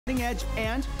cutting edge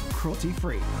and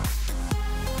cruelty-free.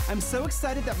 I'm so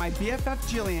excited that my BFF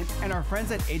Jillian and our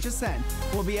friends at HSN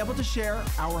will be able to share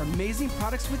our amazing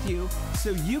products with you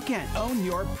so you can own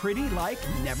your pretty like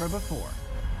never before.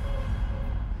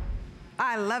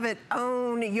 I love it.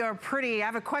 Own your pretty. I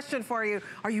have a question for you.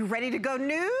 Are you ready to go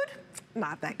nude?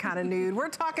 Not that kind of nude. We're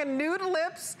talking nude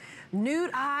lips, nude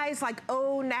eyes, like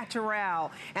au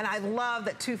naturel. And I love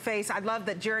that Too Faced, I love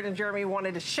that Jared and Jeremy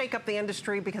wanted to shake up the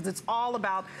industry because it's all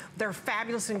about their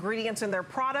fabulous ingredients in their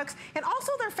products and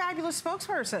also their fabulous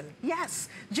spokesperson. Yes,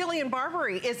 Jillian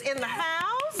Barbary is in the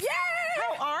house. Yay!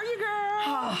 How are you, girl?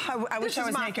 Oh, I wish I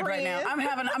was naked right now. I'm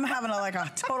having like a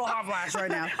total hot flash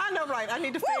right now. I know, right? I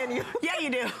need to fan you. Yeah, you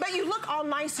do. But you look all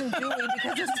nice and dewy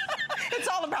because it's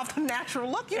all about the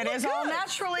natural look. It is all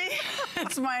naturally.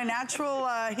 It's my natural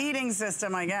heating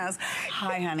system, I guess.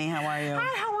 Hi, honey. How are you?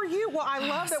 Hi, how are you? Well, I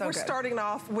love that we're starting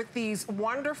off with these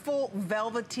wonderful,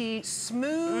 velvety,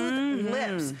 smooth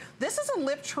lips. This is a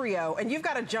lip trio, and you've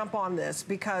got to jump on this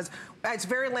because it's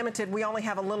very limited. We only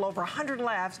have a little over 100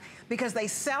 left because they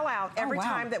sell out every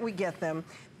time that we get them.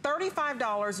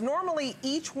 $35. Normally,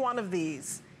 each one of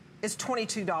these is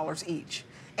 $22 each.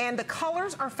 And the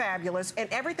colors are fabulous, and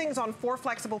everything's on 4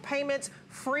 flexible payments,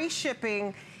 free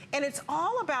shipping, and it's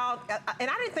all about, and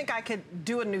I didn't think I could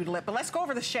do a nude lip, but let's go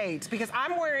over the shades, because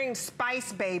I'm wearing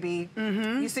Spice Baby.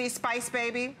 You see Spice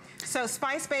Baby? So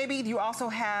Spice Baby, you also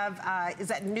have, is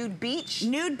that Nude Beach?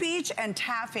 Nude Beach and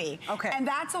Taffy. Okay. And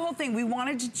that's the whole thing. We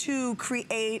wanted to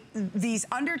create these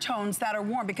undertones that are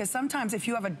warm, because sometimes if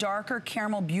you have a darker,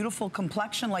 caramel, beautiful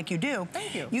complexion like you do,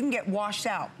 you can get washed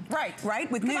out. Right.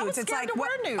 Right? With nudes. I was scared to wear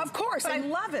nude. Of course. But I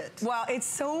love it. Well, it's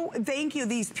so, thank you.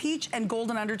 These peach and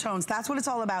golden undertones, that's what it's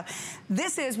all about.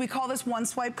 This is, we call this one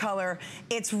swipe color.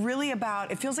 It's really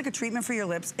about, it feels like a treatment for your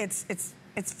lips.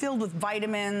 It's filled with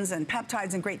vitamins and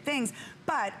peptides and great things,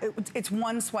 but it's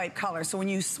one swipe color. So when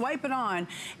you swipe it on,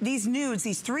 these nudes,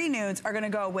 these 3 nudes are gonna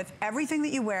go with everything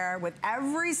that you wear, with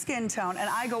every skin tone, and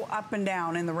I go up and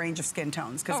down in the range of skin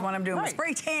tones, because when I'm doing my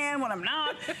spray tan, when I'm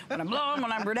not, when I'm blonde,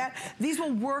 when I'm brunette, these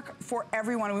will work for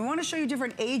everyone. We wanna show you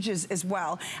different ages as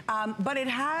well, but it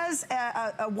has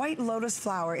a white lotus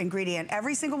flower ingredient.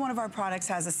 Every single one of our products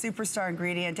has a superstar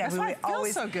ingredient. That's why it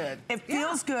feels so good. It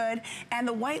feels good, and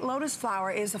the white lotus flower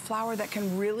is a flower that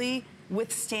can really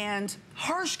withstand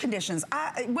harsh conditions,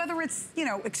 whether it's, you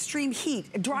know, extreme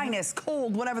heat, dryness,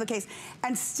 cold, whatever the case,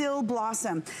 and still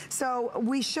blossom. So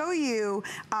we show you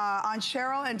on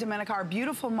Cheryl and Domenica, our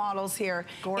beautiful models here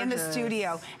in the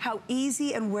studio, how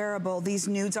easy and wearable these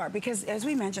nudes are. Because as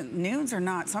we mentioned, nudes are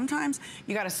not, sometimes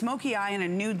you got a smoky eye and a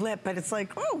nude lip, but it's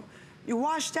like, oh, you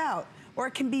washed out. Or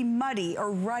it can be muddy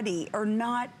or ruddy or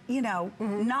not, you know,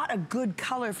 not a good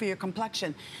color for your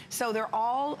complexion. So they're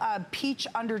all peach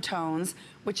undertones,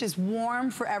 which is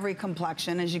warm for every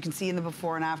complexion, as you can see in the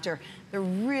before and after. They're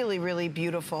really, really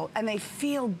beautiful, and they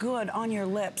feel good on your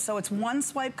lips. So it's one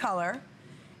swipe color,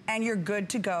 and you're good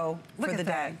to go for the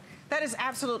day. That is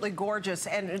absolutely gorgeous.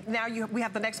 And now we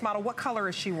have the next model. What color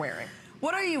is she wearing?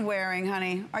 What are you wearing,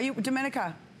 honey? Are you,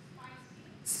 Domenica?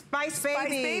 Spice Baby. Spice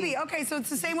Baby. Okay, so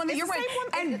it's the same one that you're wearing.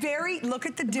 And look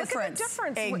at the difference. Look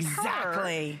at the difference.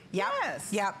 Exactly. Yep. Yes.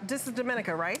 Yep. This is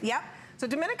Domenica, right? Yep. So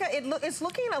Domenica, it's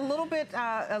looking a little bit,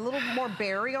 a little more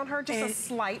berry on her, just a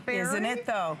slight berry. Isn't it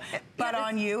though? But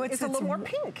on you, it's a little more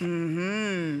pink.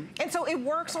 And so it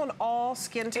works on all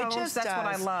skin tones. That's what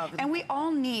I love. And we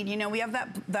all need, you know, we have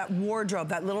that wardrobe,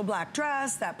 that little black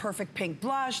dress, that perfect pink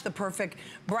blush, the perfect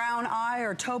brown eye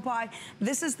or taupe eye.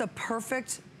 This is the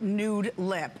perfect nude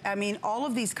lip. I mean, all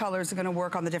of these colors are gonna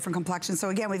work on the different complexions. So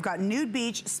again, we've got Nude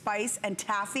Beach, Spice, and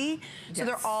Taffy. So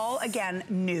they're all, again,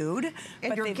 nude.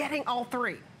 And you're getting all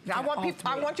 3. I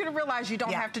want you to realize you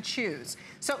don't have to choose.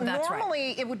 So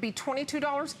normally it would be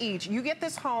 $22 each. You get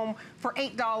this home for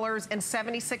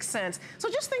 $8.76.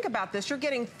 So just think about this. You're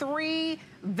getting 3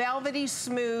 velvety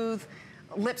smooth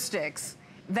lipsticks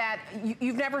that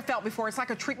you've never felt before. It's like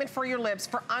a treatment for your lips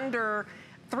for under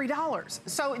 $3.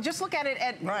 So just look at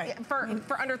it for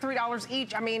under $3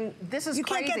 each. I mean, this is crazy. You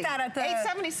can't get that at the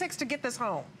 $8.76 to get this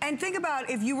home. And think about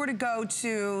if you were to go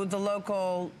to the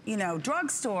local, you know,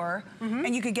 drugstore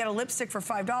and you could get a lipstick for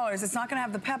 $5. It's not going to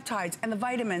have the peptides and the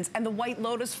vitamins and the white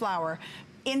lotus flower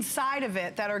inside of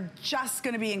it that are just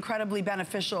going to be incredibly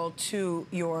beneficial to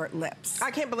your lips. I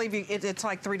can't believe it's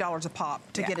like $3 a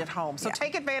pop to get it home. So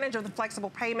take advantage of the flexible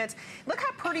payments. Look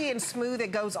how pretty and smooth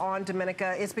it goes on,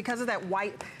 Domenica. It's because of that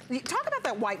white, talk about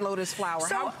that white lotus flower,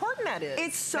 how important that is.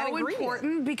 It's so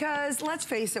important because let's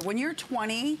face it, when you're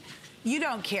 20, you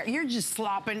don't care. You're just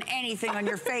slopping anything on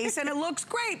your face and it looks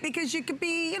great because you could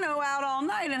be, you know, out all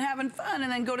night and having fun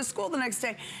and then go to school the next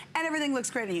day and everything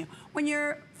looks great on you. When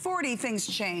you're 40, things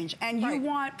change and you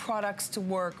want products to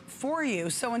work for you.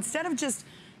 So instead of just,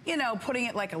 you know, putting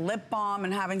it like a lip balm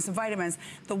and having some vitamins,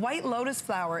 the white lotus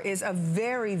flower is a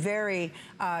very, very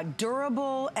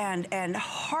durable and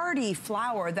hardy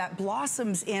flower that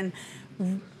blossoms in,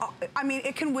 I mean,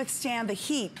 it can withstand the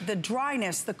heat, the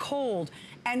dryness, the cold,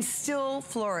 and still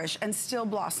flourish and still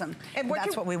blossom. And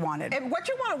that's what we wanted. And what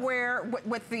you want to wear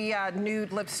with the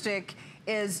nude lipstick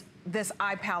is this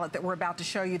eye palette that we're about to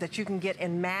show you that you can get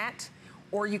in matte,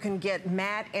 or you can get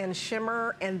matte and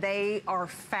shimmer, and they are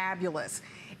fabulous.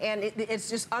 And it's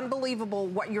just unbelievable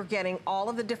what you're getting, all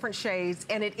of the different shades,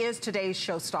 and it is today's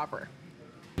showstopper.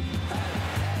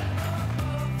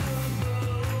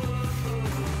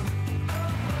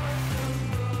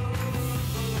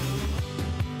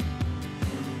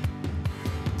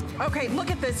 Okay, look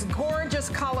at this gorgeous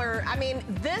color. I mean,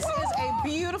 this is a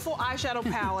beautiful eyeshadow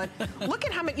palette. Look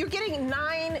at how many, you're getting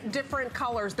 9 different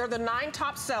colors. They're the 9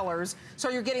 top sellers. So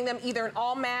you're getting them either in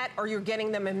all matte or you're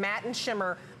getting them in matte and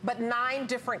shimmer, but 9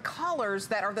 different colors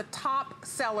that are the top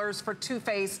sellers for Too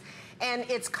Faced. And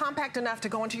it's compact enough to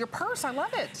go into your purse. I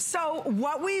love it. So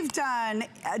what we've done,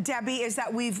 Debbie, is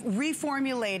that we've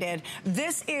reformulated.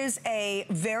 This is a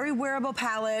very wearable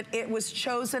palette. It was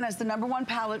chosen as the #1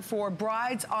 palette for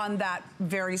brides on that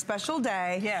very special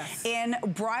day in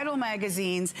bridal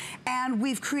magazines. And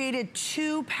we've created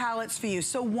 2 palettes for you.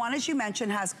 So one, as you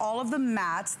mentioned, has all of the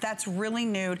mattes. That's really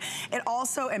nude. It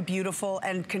also, and beautiful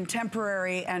and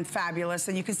contemporary and fabulous.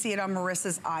 And you can see it on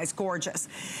Marissa's eyes, gorgeous.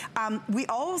 We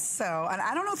also, and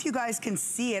I don't know if you guys can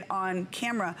see it on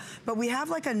camera, but we have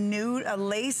like a nude, a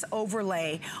lace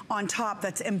overlay on top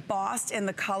that's embossed in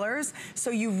the colors. So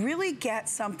you really get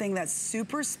something that's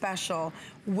super special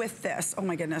with this. Oh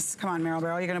my goodness, come on, Meryl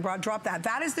Barrow, you're gonna drop that.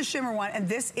 That is the shimmer one, and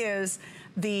this is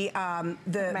the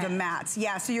mattes.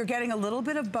 Yeah, so you're getting a little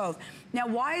bit of both. Now,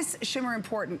 why is shimmer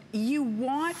important? You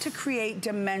want to create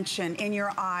dimension in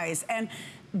your eyes, and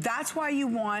that's why you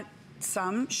want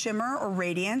some shimmer or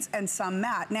radiance and some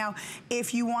matte. Now,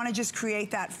 if you want to just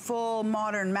create that full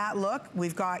modern matte look,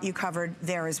 we've got you covered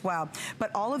there as well.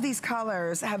 But all of these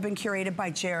colors have been curated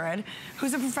by Jared,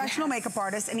 who's a professional makeup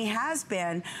artist, and he has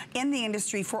been in the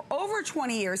industry for over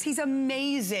 20 years. He's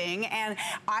amazing, and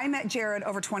I met Jared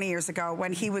over 20 years ago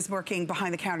when he was working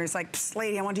behind the counter. He's like, "Psst,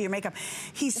 lady, I want to do your makeup."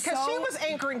 Because she was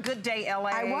anchoring Good Day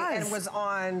LA. I was. And was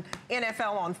on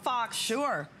NFL on Fox.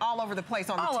 Sure. All over the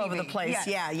place on the TV. All over the place,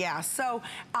 yeah. So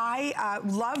I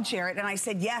love Jared, and I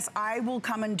said, yes, I will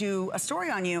come and do a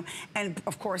story on you. And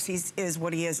of course, he is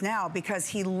what he is now because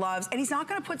he loves, and he's not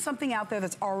gonna put something out there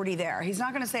that's already there. He's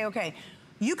not gonna say, okay,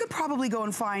 you could probably go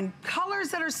and find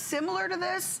colors that are similar to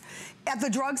this at the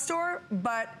drugstore,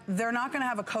 but they're not gonna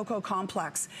have a cocoa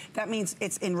complex. That means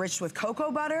it's enriched with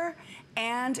cocoa butter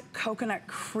and coconut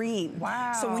cream.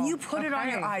 Wow. So when you put it on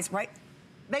your eyes, right?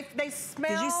 They smell,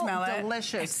 Did you smell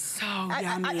delicious. It's so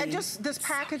yummy. This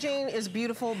packaging is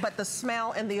beautiful, but the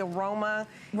smell and the aroma,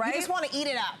 you just want to eat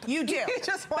it up. You do. You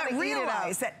just want to eat it up.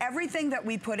 Realize that everything that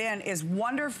we put in is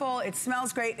wonderful. It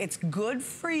smells great. It's good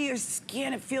for your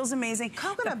skin. It feels amazing.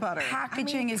 Coconut butter.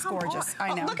 Packaging is gorgeous.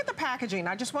 I know. Look at the packaging.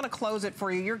 I just want to close it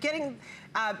for you. You're getting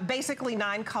basically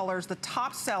 9 colors, the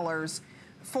top sellers,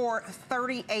 for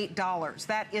 $38.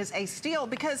 That is a steal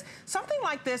because something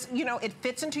like this, you know, it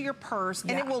fits into your purse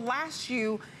and it will last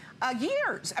you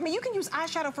years. I mean, you can use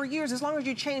eyeshadow for years as long as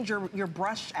you change your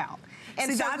brush out.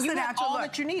 And see, so that's you the have natural all look.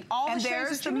 that you need, all and the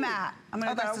shades that you need. matte. I'm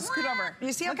gonna go scoot over.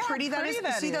 You see how pretty that is?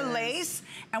 You see the lace?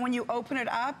 And when you open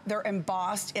it up, they're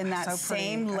embossed in that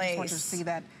same lace. I just want you to see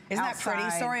that. Isn't that pretty?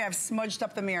 Sorry, I've smudged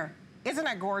up the mirror. Isn't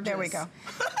that gorgeous? There we go.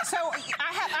 So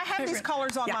I have these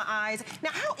colors on my eyes.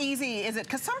 Now, how easy is it?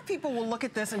 Because some people will look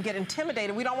at this and get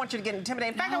intimidated. We don't want you to get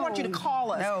intimidated. In fact, I want you to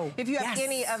call us if you have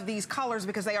any of these colors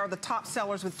because they are the top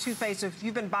sellers with Too Faced. So if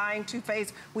you've been buying Too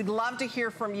Faced, we'd love to hear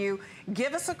from you.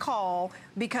 Give us a call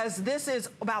because this is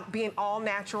about being all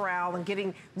natural and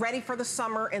getting ready for the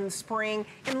summer and the spring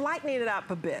and lightening it up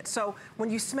a bit. So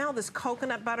when you smell this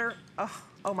coconut butter,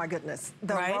 oh my goodness,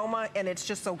 the aroma, and it's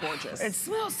just so gorgeous. It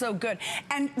smells so good.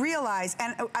 And realize,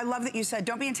 and I love that you said,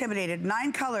 don't be intimidated.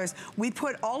 9 colors. We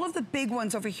put all of the big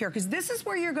ones over here because this is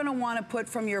where you're gonna wanna put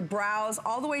from your brows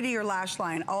all the way to your lash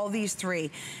line, all these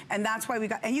 3. And that's why we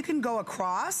got, and you can go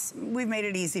across. We've made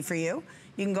it easy for you.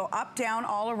 You can go up, down,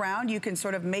 all around. You can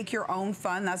sort of make your own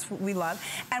fun. That's what we love.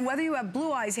 And whether you have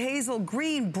blue eyes, hazel,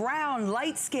 green, brown,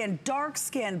 light skin, dark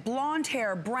skin, blonde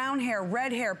hair, brown hair,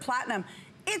 red hair, platinum,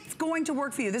 it's going to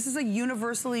work for you. This is a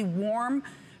universally warm,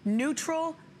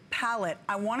 neutral, palette,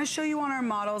 I wanna show you on our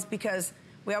models because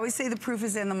we always say the proof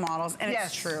is in the models, and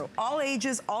it's true. All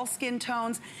ages, all skin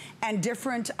tones, and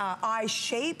different eye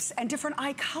shapes and different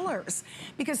eye colors.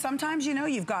 Because sometimes, you know,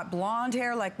 you've got blonde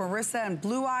hair like Marissa and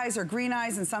blue eyes or green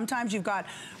eyes, and sometimes you've got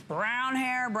brown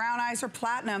hair, brown eyes, or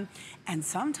platinum. And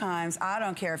sometimes, I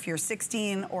don't care if you're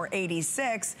 16 or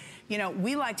 86, you know,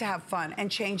 we like to have fun and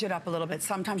change it up a little bit.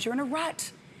 Sometimes you're in a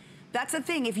rut. That's the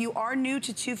thing. If you are new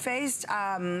to Too Faced,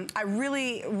 I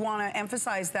really want to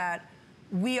emphasize that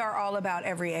we are all about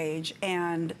every age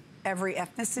and every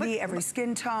ethnicity, every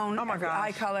skin tone, every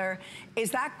eye color.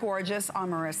 Is that gorgeous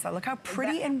on Marissa? Look how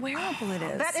pretty and wearable it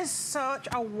is. That is such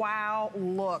a wow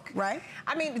look. Right?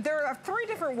 I mean, there are 3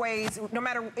 different ways, no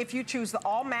matter if you choose the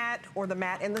all matte or the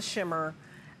matte and the shimmer,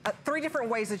 3 different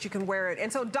ways that you can wear it. And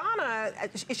so Donna,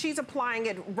 she's applying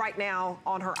it right now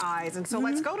on her eyes. And so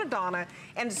let's go to Donna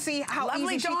and see how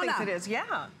easy she thinks it is.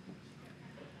 Yeah.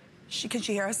 Can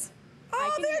she hear us?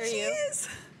 Oh, there she is.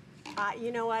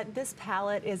 You know what? This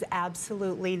palette is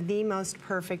absolutely the most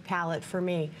perfect palette for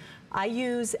me. I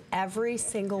use every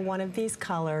single one of these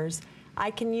colors. I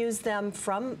can use them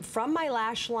from my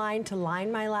lash line to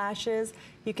line my lashes.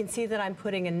 You can see that I'm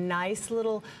putting a nice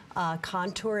little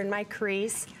contour in my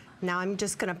crease. Now I'm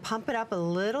just gonna pump it up a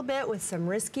little bit with some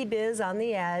Risky Biz on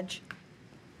the edge.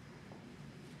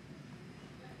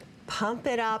 Pump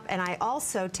it up, and I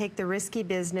also take the Risky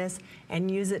Business and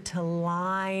use it to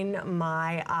line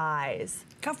my eyes.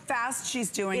 Look how fast she's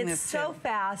doing this. It's so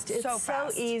fast. It's so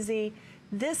easy.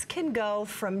 This can go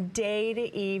from day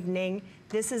to evening.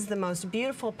 This is the most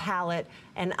beautiful palette,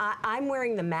 and I'm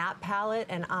wearing the matte palette,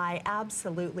 and I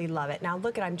absolutely love it. Now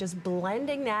look at, I'm just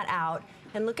blending that out,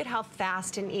 and look at how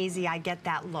fast and easy I get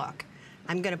that look.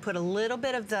 I'm gonna put a little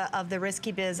bit of the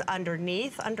Risky Biz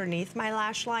underneath my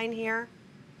lash line here.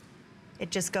 It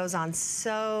just goes on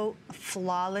so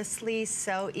flawlessly,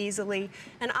 so easily.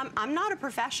 And I'm not a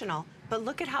professional, but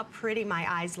look at how pretty my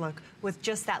eyes look with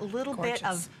just that little bit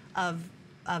of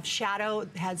shadow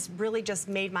has really just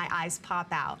made my eyes pop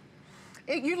out.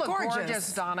 You look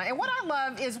gorgeous, Donna. And what I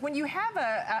love is when you have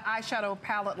an eyeshadow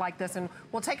palette like this, and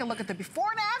we'll take a look at the before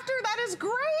and after, that is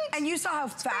great. And you saw how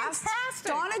fast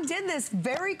Donna did this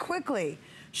very quickly.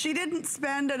 She didn't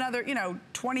spend another,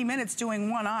 20 minutes doing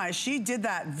one eye. She did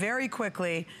that very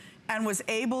quickly and was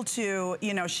able to,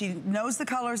 she knows the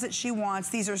colors that she wants.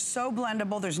 These are so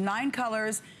blendable. There's 9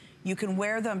 colors. You can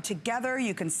wear them together.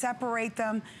 You can separate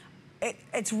them.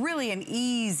 It's really an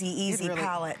easy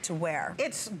palette to wear.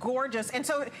 It's gorgeous. And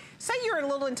so, say you're a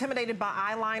little intimidated by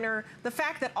eyeliner, the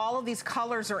fact that all of these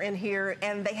colors are in here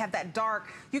and they have that dark,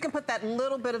 you can put that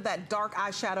little bit of that dark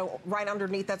eyeshadow right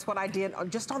underneath. That's what I did,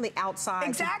 just on the outside.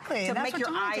 Exactly. To make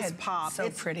your eyes pop. So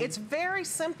pretty. It's very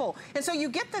simple. And so you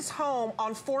get this home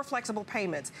on 4 flexible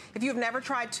payments. If you've never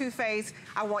tried Too Faced,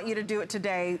 I want you to do it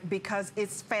today because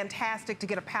it's fantastic to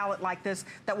get a palette like this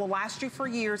that will last you for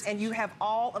years, and you have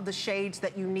all of the shades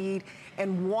that you need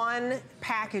in one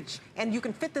package, and you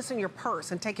can fit this in your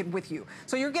purse and take it with you.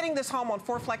 So you're getting this home on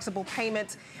 4 flexible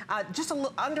payments, just a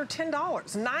little under $10,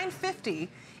 $9.50,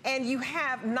 and you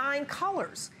have 9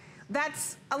 colors.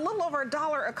 That's a little over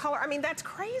 $1 a color. I mean, that's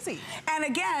crazy. And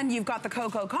again, you've got the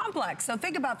cocoa complex. So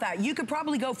think about that. You could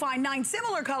probably go find 9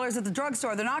 similar colors at the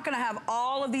drugstore. They're not gonna have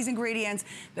all of these ingredients.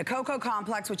 The cocoa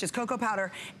complex, which is cocoa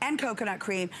powder and coconut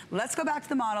cream. Let's go back to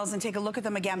the models and take a look at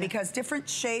them again, because different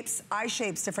shapes,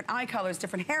 different eye colors,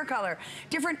 different hair color,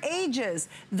 different ages.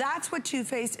 That's what Too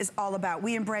Faced is all about.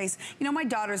 We embrace, my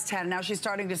daughter's 10, now she's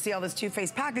starting to see all this Too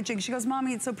Faced packaging. She goes,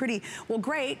 Mommy, it's so pretty. Well,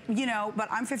 great, but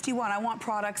I'm 51. I want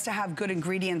products to have good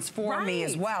ingredients for me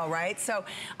as well, right? So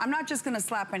I'm not just gonna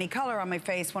slap any color on my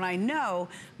face when I know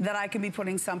that I can be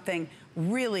putting something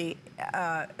really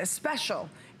special.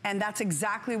 And that's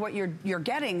exactly what you're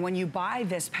getting when you buy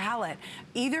this palette.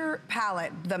 Either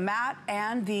palette, the matte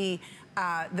and the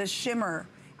shimmer.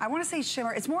 I want to say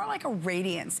shimmer. It's more like a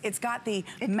radiance. It's got the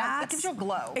matte. It gives you a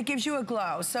glow. It gives you a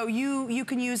glow. So you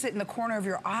can use it in the corner of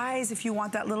your eyes if you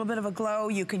want that little bit of a glow.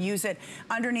 You can use it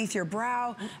underneath your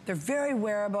brow. They're very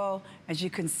wearable, as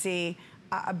you can see.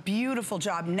 A beautiful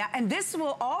job. Now, and this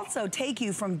will also take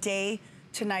you from day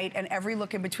to night and every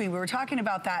look in between. We were talking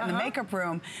about that in the makeup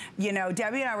room.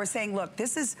 Debbie and I were saying, look,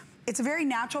 it's a very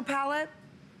natural palette.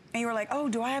 And you were like, oh,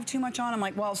 do I have too much on? I'm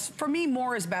like, well, for me,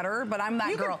 more is better, but I'm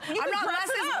that girl. I'm not less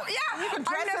is more. Yeah, I'm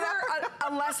never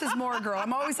a less is more girl.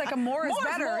 I'm always like a more is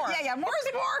better. Yeah, more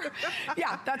is more.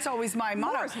 Yeah, that's always my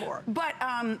motto. More is more. But,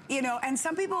 and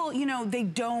some people, they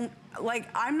don't, like,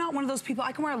 I'm not one of those people.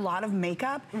 I can wear a lot of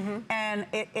makeup, and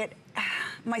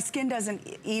my skin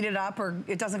doesn't eat it up or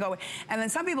it doesn't go away. And then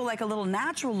some people like a little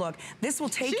natural look. This will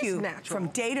take you from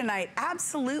day to night.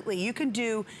 Absolutely. You can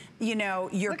do, you know,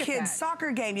 your kid's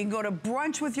soccer game. You can go to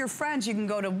brunch with your friends. You can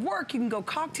go to work. You can go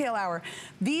cocktail hour.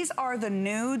 These are the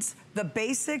nudes, the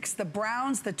basics, the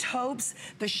browns, the taupes,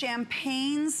 the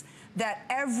champagnes that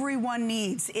everyone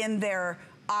needs in their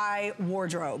eye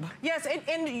wardrobe. Yes,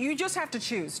 and you just have to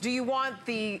choose. Do you want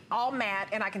the all matte?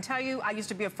 And I can tell you, I used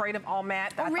to be afraid of all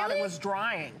matte. I thought it was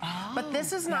drying. But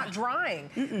this is not drying.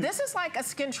 This is like a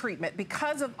skin treatment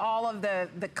because of all of the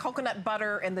coconut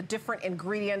butter and the different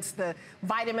ingredients, the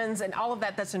vitamins and all of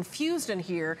that that's infused in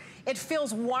here. It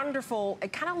feels wonderful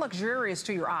and kind of luxurious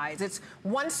to your eyes. It's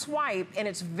one swipe and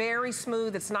it's very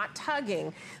smooth. It's not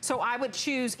tugging. So I would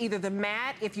choose either the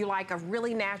matte if you like a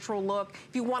really natural look.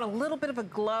 If you want a little bit of a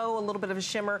glow, a little bit of a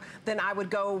shimmer, then I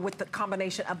would go with the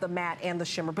combination of the matte and the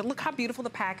shimmer. But look how beautiful the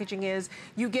packaging is.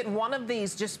 You get one of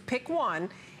these, just pick one,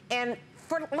 and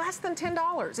for less than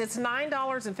 $10. It's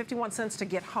 $9.51 to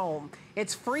get home.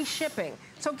 It's free shipping.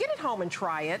 So get it home and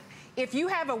try it. If you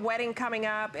have a wedding coming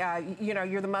up, you know,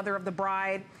 you're the mother of the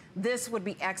bride, this would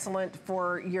be excellent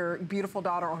for your beautiful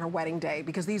daughter on her wedding day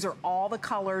because these are all the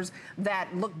colors that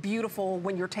look beautiful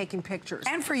when you're taking pictures.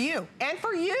 And for you. And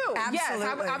for you. Absolutely.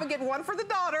 Yes, I would get one for the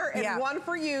daughter and one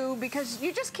for you because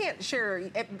you just can't share.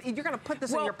 You're going to put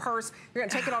this in your purse. You're going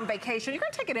to take it on vacation. You're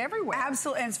going to take it everywhere.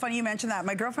 Absolutely. And it's funny you mentioned that.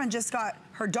 My girlfriend just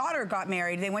her daughter got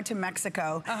married. They went to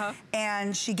Mexico.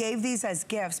 And she gave these as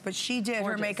gifts, but she did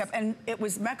her makeup. And it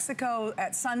was Mexico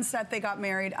at sunset. They got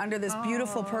married under this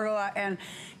beautiful pergola. And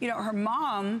you know, her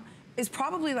mom is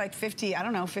probably like 50, I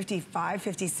don't know, 55,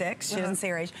 56. She doesn't say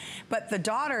her age. But the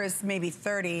daughter is maybe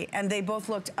 30, and they both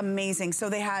looked amazing. So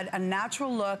they had a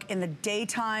natural look in the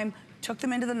daytime, took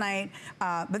them into the night.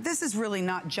 But this is really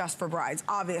not just for brides,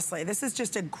 obviously. This is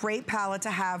just a great palette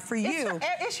to have for you.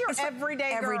 It's your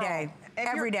everyday girl. Every day.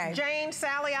 Every day. Jane,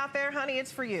 Sally out there, honey,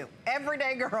 it's for you.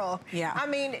 Everyday girl. Yeah. I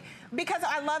mean, because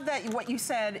I love that what you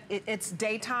said, it's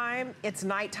daytime, it's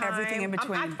nighttime. Everything in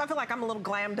between. I feel like I'm a little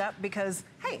glammed up because,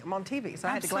 hey, I'm on TV, so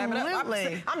I had to glam it up.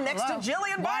 I'm next to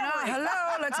Jillian Why not?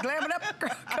 Hello, let's glam it up.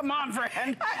 Come on,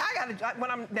 friend. I got to, when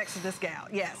I'm next to this gal,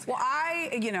 yes. Well,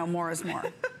 you know, more is more.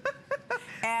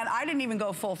 And I didn't even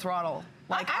go full throttle.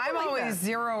 Like, I'm always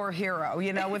zero or hero.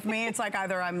 You know, with me, it's like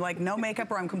either I'm like no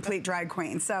makeup or I'm complete drag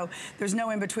queen. So there's no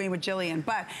in between with Jillian.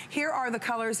 But here are the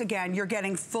colors again. You're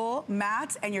getting full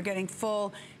mattes and you're getting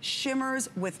full shimmers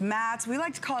with mattes. We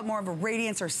like to call it more of a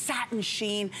radiance or satin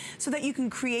sheen so that you can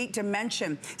create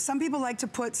dimension. Some people like to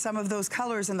put some of those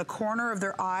colors in the corner of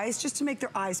their eyes just to make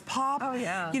their eyes pop. Oh,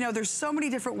 yeah. You know, there's so many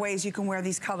different ways you can wear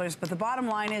these colors, but the bottom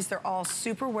line is they're all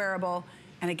super wearable.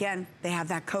 And again, they have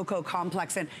that cocoa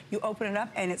complex, and you open it up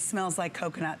and it smells like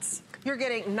coconuts. You're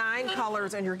getting 9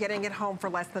 colors and you're getting it home for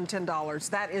less than $10.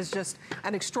 That is just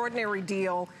an extraordinary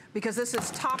deal because this is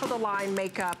top of the line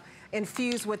makeup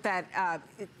infused with that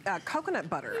coconut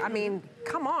butter. I mean,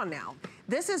 come on now.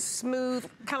 This is smooth,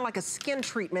 kind of like a skin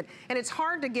treatment, and it's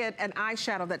hard to get an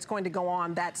eyeshadow that's going to go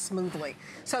on that smoothly.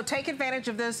 So take advantage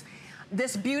of this.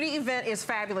 This beauty event is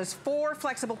fabulous. 4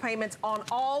 flexible payments on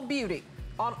all beauty.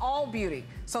 On all beauty.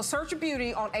 So search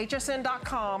beauty on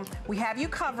hsn.com. We have you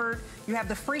covered. You have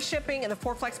the free shipping and the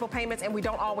 4 flexible payments, and we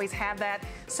don't always have that.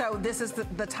 So this is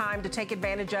the time to take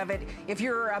advantage of it. If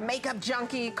you're a makeup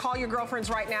junkie, call your girlfriends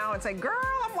right now and say, girl,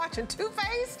 I'm watching Too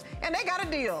Faced, and they got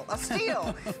a deal, a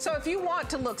steal. So if you want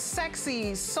to look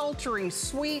sexy, sultry,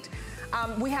 sweet,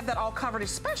 we have that all covered,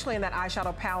 especially in that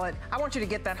eyeshadow palette. I want you to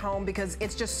get that home because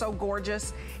it's just so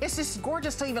gorgeous. It's just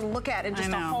gorgeous to even look at and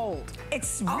just to hold.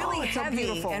 It's really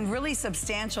heavy so and really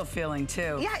substantial feeling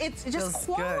too. Yeah, it's just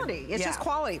quality. It's just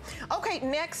quality. Okay,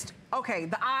 next. Okay,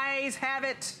 the eyes have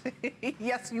it.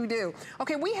 Yes, you do.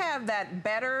 Okay, we have that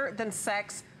Better Than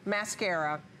Sex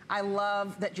mascara. I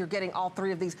love that you're getting all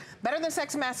 3 of these. Better Than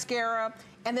Sex mascara,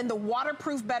 and then the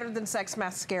waterproof Better Than Sex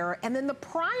mascara, and then the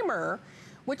primer,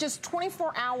 which is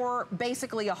 24-hour,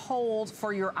 basically a hold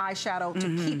for your eyeshadow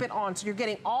to keep it on. So you're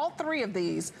getting all 3 of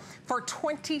these for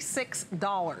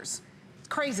 $26.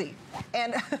 Crazy.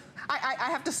 And I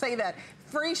have to say that.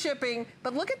 Free shipping,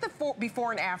 but look at the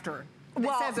before and after. It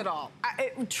says it all.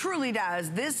 It truly does.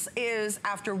 This is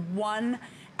after 1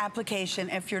 application.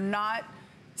 If you're not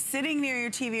sitting near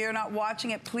your TV, you're not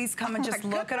watching it, please come and just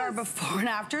look at our before and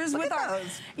afters. Look at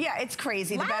those. Yeah, it's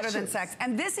crazy. The Better Than Sex.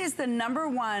 And this is the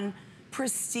 #1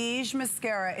 prestige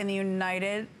mascara in the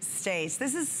United States.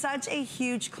 This is such a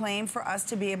huge claim for us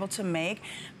to be able to make,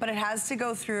 but it has to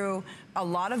go through a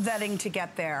lot of vetting to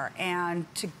get there. And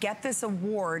to get this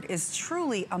award is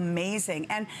truly amazing.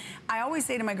 And I always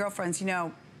say to my girlfriends, you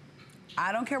know,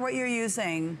 I don't care what you're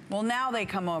using. Well, now they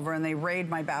come over and they raid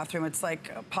my bathroom. It's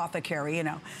like apothecary, you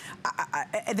know.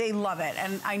 They love it.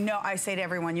 And I know I say to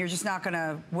everyone, you're just not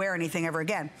gonna wear anything ever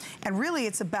again. And really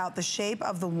it's about the shape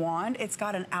of the wand. It's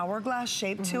got an hourglass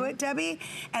shape to it, Debbie.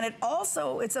 And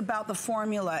it's about the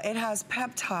formula. It has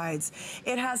peptides.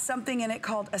 It has something in it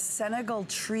called a Senegal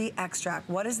tree extract.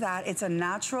 What is that? It's a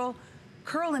natural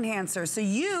curl enhancer. So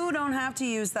you don't have to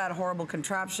use that horrible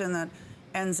contraption that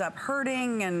ends up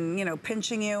hurting and, you know,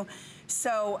 pinching you.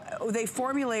 So they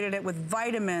formulated it with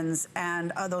vitamins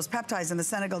and those peptides and the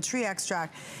Senegal tree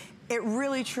extract. It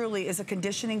really, truly is a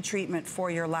conditioning treatment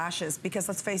for your lashes because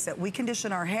let's face it, we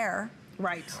condition our hair.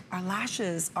 Right. Our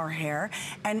lashes, our hair.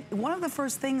 And one of the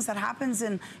first things that happens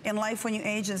in life when you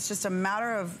age, and it's just a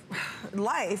matter of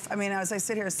life. I mean, as I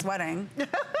sit here sweating,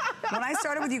 when I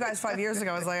started with you guys 5 years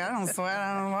ago, I was like, I don't sweat,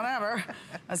 I don't know, whatever.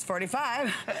 I was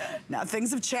 45. Now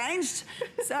things have changed.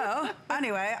 So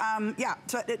anyway, yeah.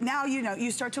 So now, you know,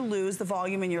 you start to lose the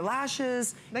volume in your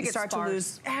lashes. They get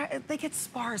sparse. They get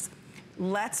sparse.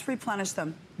 Let's replenish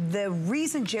them. The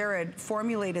reason Jared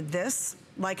formulated this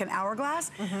like an hourglass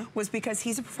was because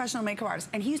he's a professional makeup artist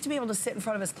and he used to be able to sit in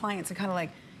front of his clients and kind of like,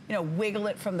 you know, wiggle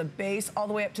it from the base all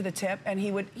the way up to the tip, and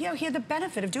he would, you know, he had the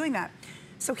benefit of doing that.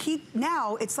 So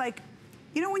now it's like,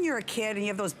 you know when you're a kid and you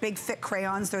have those big thick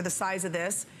crayons, they're the size of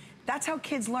this? That's how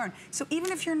kids learn. So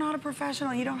even if you're not a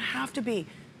professional, you don't have to be.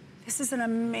 This is an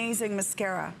amazing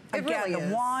mascara. Again,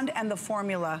 the wand and the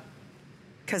formula.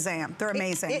 Kazam. They're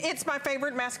amazing. It's my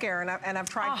favorite mascara, and I've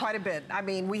tried quite a bit. I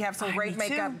mean, we have some great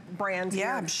makeup brands here.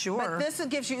 Yeah, I'm sure. But this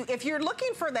gives you, if you're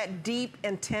looking for that deep,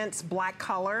 intense black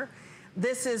color,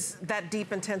 this is that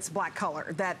deep, intense black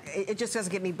color. That it just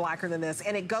doesn't get any blacker than this.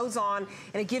 And it goes on,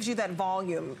 and it gives you that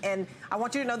volume. And I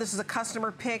want you to know this is a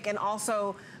customer pick, and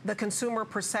also the consumer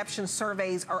perception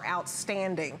surveys are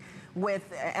outstanding.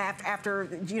 With after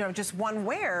you know just one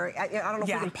wear, I don't know if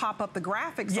we can pop up the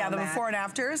graphics. Yeah, on the that. Before and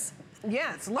afters.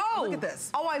 Yes, look at this.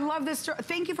 Oh, I love this.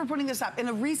 Thank you for putting this up. In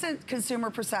a recent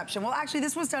consumer perception, well, actually,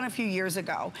 this was done a few years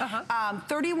ago.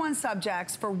 31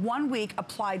 subjects for 1 week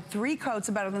applied 3 coats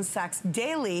of Better Than Sex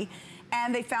daily,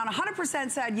 and they found 100%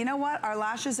 said, you know what, our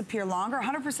lashes appear longer.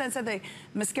 100% said the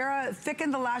mascara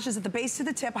thickened the lashes at the base to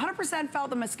the tip. 100% felt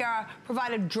the mascara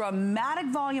provided dramatic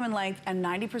volume and length, and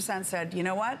 90% said, you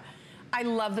know what, I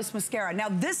love this mascara. Now,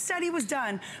 this study was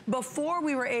done before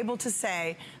we were able to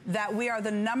say that we are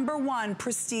the #1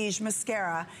 prestige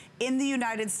mascara in the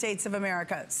United States of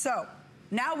America. So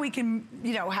now we can,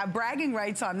 you know, have bragging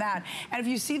rights on that. And if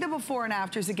you see the before and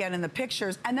afters again in the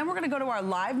pictures, and then we're gonna go to our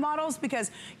live models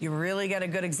because you really get a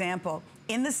good example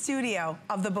in the studio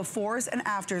of the befores and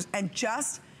afters and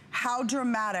just how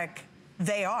dramatic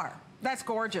they are. That's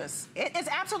gorgeous. It's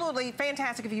absolutely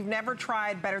fantastic if you've never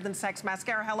tried Better Than Sex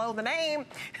mascara. Hello, the name.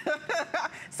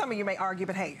 Some of you may argue,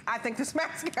 but hey, I think this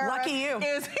mascara Lucky you.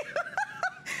 is...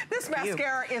 This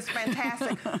mascara is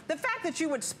fantastic. The fact that you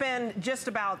would spend just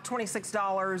about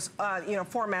 $26, you know,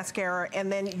 for mascara,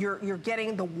 and then you're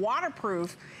getting the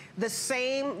waterproof, that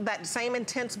same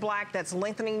intense black that's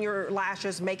lengthening your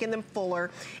lashes, making them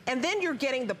fuller, and then you're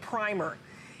getting the primer.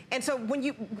 And so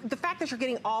the fact that you're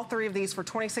getting all 3 of these for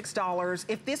 $26,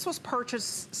 if this was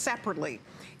purchased separately,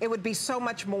 it would be so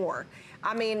much more.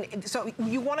 I mean, so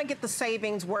you want to get the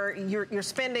savings where you're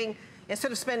spending,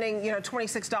 instead of spending, you know,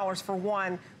 $26 for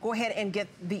one, go ahead and get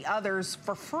the others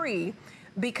for free,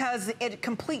 because it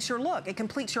completes your look. It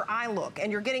completes your eye look.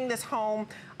 And you're getting this home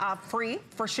free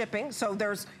for shipping. So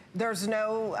there's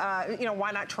no, you know,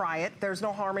 why not try it? There's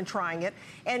no harm in trying it.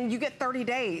 And you get 30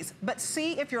 days. But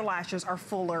see if your lashes are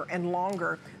fuller and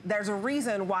longer. There's a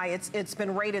reason why it's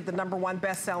been rated the #1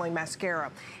 best-selling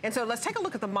mascara. And so let's take a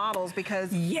look at the models,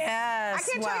 because I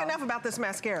can't tell you enough about this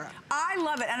mascara. I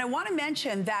love it. And I want to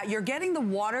mention that you're getting the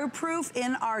waterproof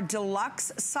in our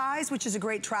deluxe size, which is a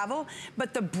great travel,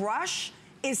 but the brush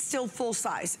is still full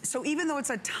size. So even though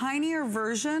it's a tinier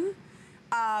version,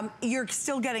 you're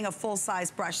still getting a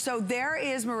full-size brush. So there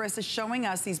is Marissa showing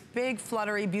us these big,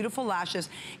 fluttery, beautiful lashes.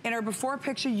 In her before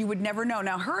picture, you would never know.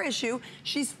 Now, her issue,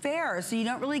 she's fair, so you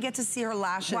don't really get to see her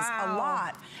lashes a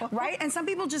lot, right? And some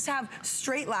people just have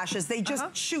straight lashes. They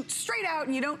just shoot straight out,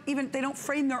 and they don't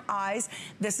frame their eyes.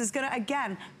 This is gonna,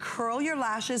 again, curl your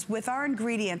lashes with our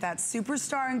ingredient, that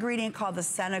superstar ingredient called the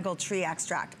Senegal tree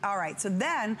extract. All right, so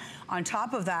then, on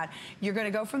top of that, you're gonna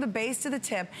go from the base to the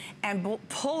tip and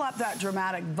pull up that dramatic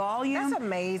dramatic volume. That's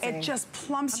amazing. It just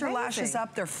plumps your lashes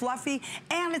up. They're fluffy,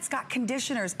 and it's got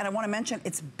conditioners. And I want to mention,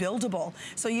 it's buildable.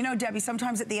 So you know, Debbie,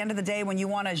 sometimes at the end of the day when you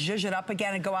want to zhuzh it up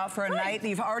again and go out for a night,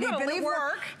 you've already been at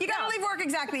work. You got to leave work,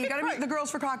 exactly. You got to meet the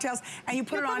girls for cocktails, and you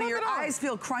put it on and your eyes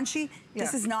feel crunchy.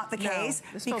 This is not the case.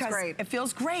 This feels great. It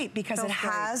feels great because it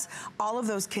has all of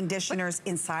those conditioners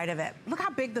inside of it. Look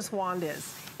how big this wand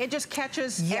is. It just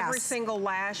catches every single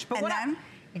lash. But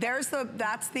there's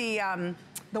that's the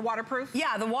waterproof?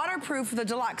 Yeah, the waterproof, the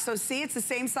deluxe. So see, it's the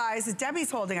same size as Debbie's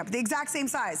holding up. The exact same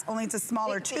size, only it's a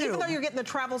smaller tube. Even though you're getting the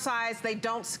travel size, they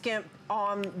don't skimp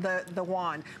on the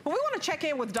wand. But we want to check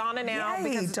in with Donna now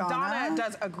because Donna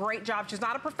does a great job. She's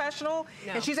not a professional,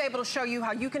 and she's able to show you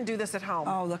how you can do this at home.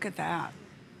 Oh, look at that.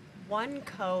 One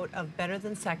coat of Better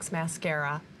Than Sex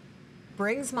mascara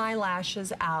brings my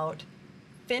lashes out,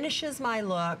 finishes my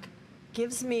look,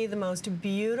 gives me the most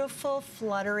beautiful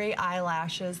fluttery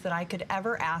eyelashes that I could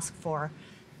ever ask for.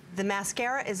 The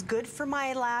mascara is good for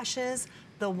my lashes.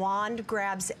 The wand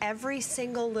grabs every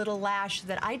single little lash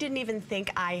that I didn't even think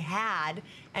I had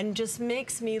and just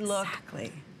makes me look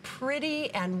pretty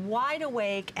and wide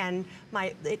awake, and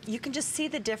you can just see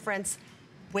the difference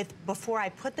with before I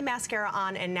put the mascara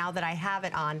on and now that I have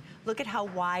it on. Look at how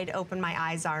wide open my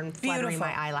eyes are and fluttery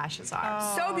my eyelashes are.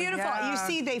 Oh, so beautiful. You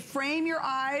see, they frame your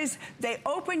eyes, they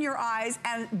open your eyes,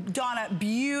 and Donna,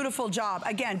 beautiful job.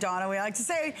 Again, Donna, we like to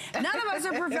say, none of us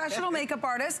are professional makeup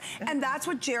artists, and that's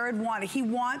what Jared wanted. He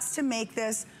wants to make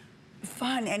this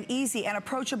fun and easy and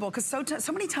approachable, because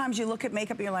so many times you look at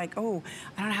makeup and you're like, oh,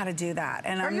 I don't know how to do that.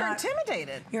 And you're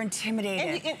intimidated. You're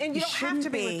intimidated. And you don't have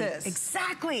to be with this.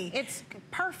 Exactly. It's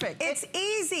perfect. It's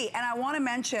easy. And I want to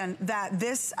mention that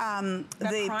this,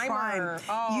 the primer,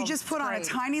 you just put on a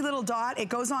tiny little dot. It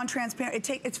goes on transparent.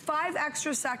 It's 5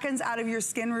 extra seconds out of your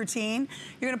skin routine.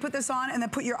 You're going to put this on and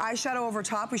then put your eyeshadow over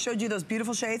top. We showed you those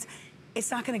beautiful shades. It's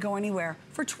not going to go anywhere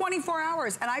for 24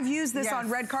 hours. And I've used this on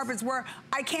red carpets where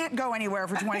I can't go anywhere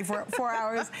for 24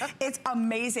 hours. It's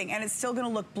amazing, and it's still going to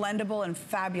look blendable and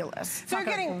fabulous. So you're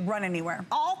getting run anywhere.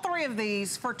 All 3 of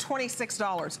these for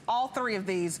 $26. All 3 of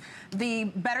these. The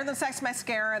Better Than Sex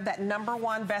mascara, that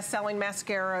 #1 best-selling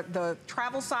mascara, the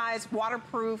travel size,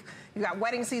 waterproof. You've got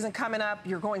wedding season coming up.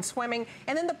 You're going swimming.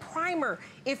 And then the primer.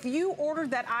 If you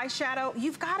ordered that eyeshadow,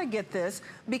 you've got to get this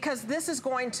because this is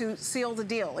going to seal the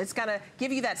deal. It's going to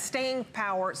give you that staying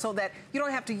power so that you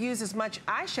don't have to use as much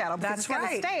eyeshadow because it's going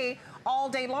to stay all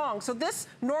day long. So this,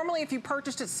 normally if you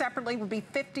purchased it separately, would be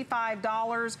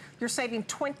 $55. You're saving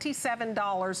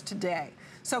 $27 today.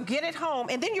 So get it home,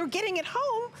 and then you're getting it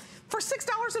home for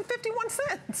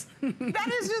 $6.51.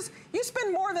 That is just, you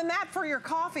spend more than that for your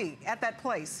coffee at that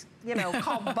place, you know,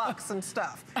 called Bucks and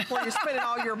stuff, where you're spending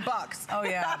all your bucks. Oh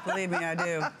yeah, believe me, I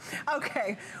do.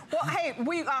 Okay, well, hey,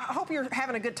 we hope you're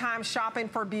having a good time shopping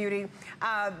for beauty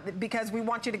because we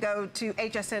want you to go to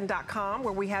hsn.com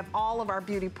where we have all of our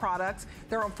beauty products.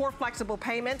 They're on 4 flexible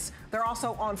payments. They're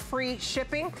also on free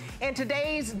shipping. And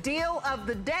today's deal of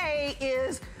the day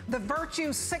is the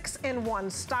Virtue 6-in-1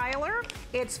 Styler.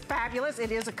 It's fabulous.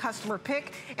 It is a customer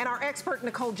pick. And our expert,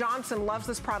 Nicole Johnson, loves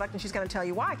this product, and she's going to tell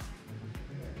you why.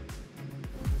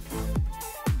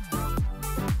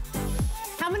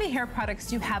 How many hair products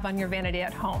do you have on your vanity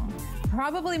at home?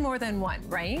 Probably more than one,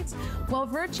 right? Well,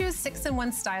 Virtue's 6-in-1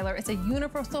 Styler is a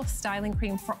universal styling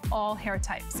cream for all hair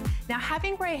types. Now,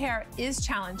 having gray hair is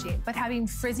challenging, but having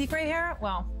frizzy gray hair,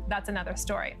 well, that's another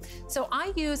story. So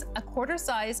I use a 1/4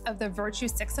 size of the Virtue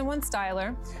 6-in-1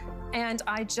 Styler, and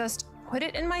I just put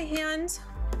it in my hand.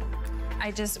 I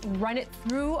just run it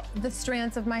through the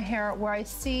strands of my hair where I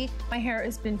see my hair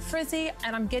has been frizzy,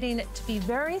 and I'm getting it to be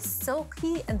very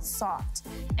silky and soft.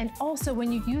 And also,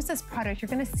 when you use this product, you're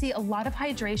gonna see a lot of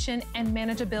hydration and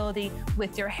manageability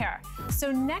with your hair.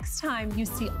 So next time you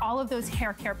see all of those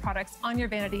hair care products on your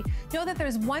vanity, know that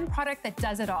there's one product that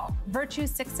does it all, Virtue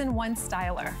 6-in-1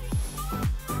 Styler.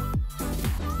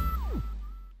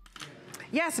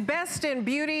 Yes, Best in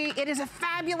Beauty. It is a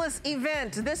fabulous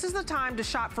event. This is the time to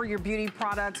shop for your beauty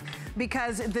products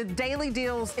because the daily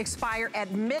deals expire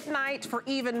at midnight. For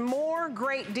even more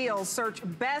great deals, search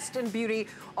Best in Beauty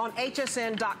on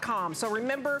hsn.com. So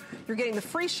remember, you're getting the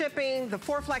free shipping, the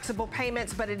 4 flexible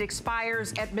payments, but it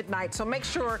expires at midnight. So make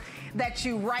sure that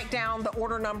you write down the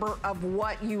order number of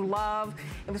what you love.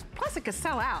 Plus, it could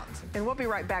sell out. And we'll be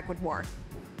right back with more.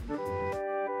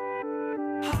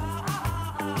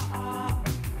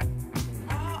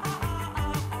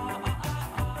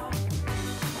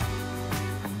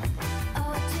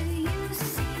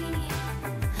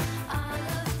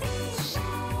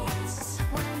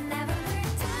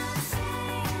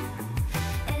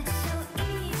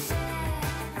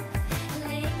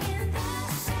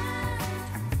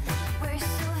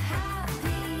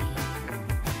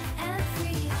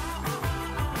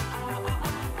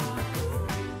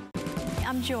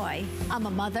 I'm Joy. I'm a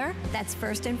mother, that's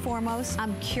first and foremost.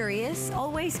 I'm curious,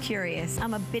 always curious.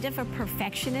 I'm a bit of a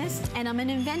perfectionist, and I'm an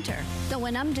inventor. So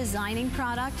when I'm designing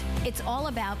product, it's all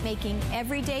about making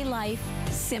everyday life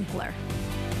simpler.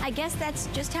 I guess that's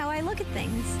just how I look at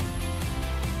things.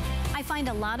 I find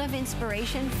a lot of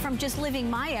inspiration from just living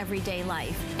my everyday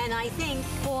life. And I think,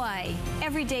 boy,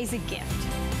 every day's a gift.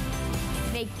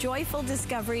 Make joyful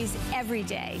discoveries every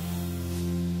day.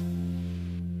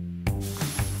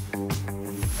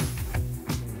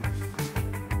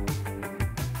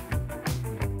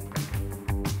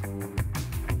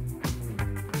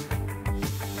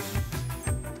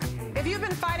 If you've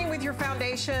been fighting with your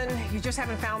foundation, you just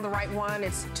haven't found the right one,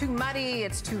 it's too muddy,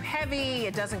 it's too heavy,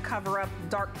 it doesn't cover up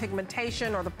dark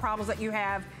pigmentation or the problems that you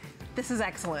have, this is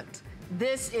excellent.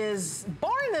 This is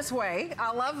Born This Way.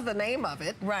 I love the name of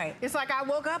it. Right. It's like I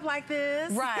woke up like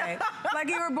this. Right. Like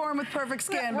you were born with perfect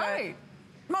skin. Right.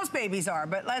 But most babies are,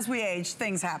 but as we age,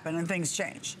 things happen and things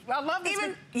change. I love this.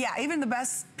 Even the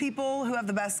best people who have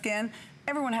the best skin,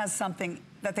 everyone has something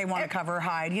that they want to cover or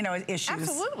hide, you know, issues.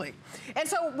 Absolutely. And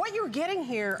so what you're getting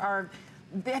here are,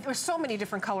 there's so many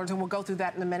different colors, and we'll go through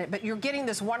that in a minute, but you're getting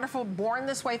this wonderful Born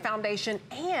This Way foundation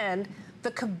and the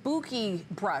Kabuki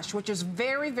brush, which is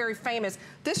very, very famous.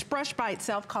 This brush by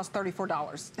itself costs $34.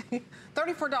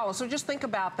 $34, so just think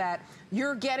about that.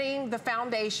 You're getting the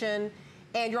foundation,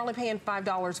 and you're only paying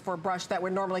 $5 for a brush that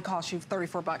would normally cost you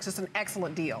 34 bucks. It's an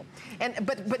excellent deal.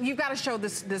 But you've got to show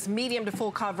this medium to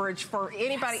full coverage for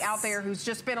anybody out there who's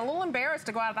just been a little embarrassed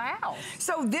to go out of the house.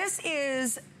 So this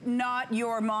is not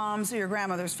your mom's or your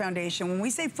grandmother's foundation. When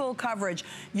we say full coverage,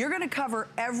 you're gonna cover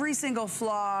every single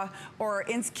flaw or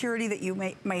insecurity that you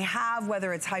may have,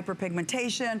 whether it's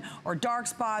hyperpigmentation or dark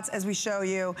spots, as we show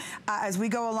you. As we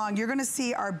go along, you're gonna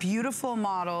see our beautiful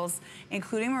models,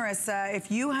 including Marissa. If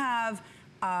you have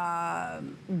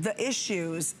the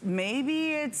issues,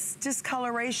 maybe it's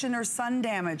discoloration or sun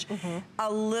damage,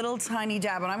 a little tiny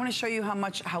dab, and I'm gonna show you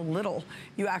how little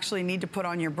you actually need to put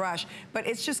on your brush, but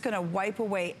it's just gonna wipe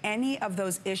away any of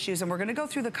those issues, and we're gonna go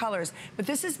through the colors, but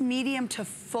this is medium to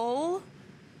full,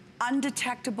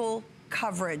 undetectable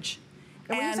coverage.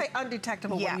 And when you say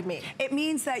undetectable, what do you mean? It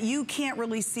means that you can't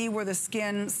really see where the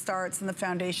skin starts and the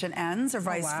foundation ends, or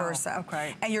vice versa.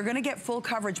 Okay. And you're gonna get full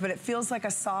coverage, but it feels like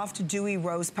a soft, dewy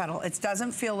rose petal. It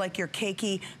doesn't feel like your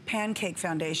cakey pancake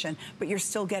foundation, but you're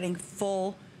still getting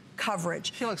full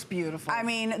coverage. She looks beautiful. I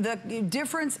mean, the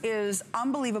difference is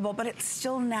unbelievable, but it's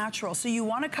still natural. So you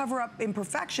want to cover up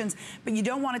imperfections, but you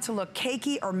don't want it to look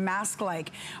cakey or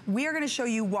mask-like. We are going to show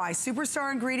you why.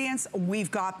 Superstar ingredients, we've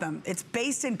got them. It's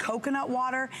based in coconut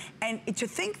water, and to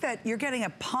think that you're getting a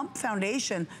pump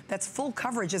foundation that's full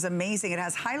coverage is amazing. It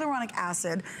has hyaluronic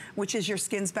acid, which is your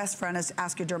skin's best friend,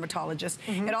 ask your dermatologist.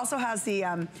 It also has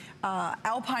the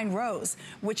alpine rose,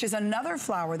 which is another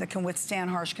flower that can withstand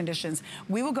harsh conditions.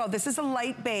 We will go, this is a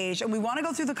light beige, and we want to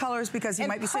go through the colors because you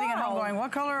might be sitting at home going,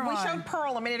 what color am I? We showed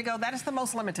pearl a minute ago. That is the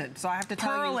most limited, so I have to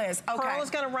tell you. Pearl is, okay. Pearl is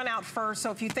going to run out first,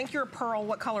 so if you think you're a pearl,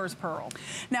 what color is pearl?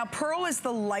 Now, pearl is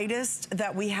the lightest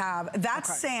that we have.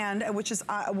 That's sand, which is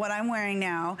what I'm wearing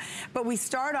now, but we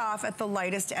start off at the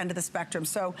lightest end of the spectrum.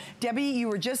 So, Debbie, you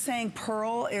were just saying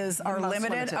pearl is our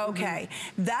limited. Okay,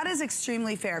 that is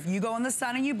extremely fair. If you go in the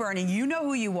sun and you burn, and you know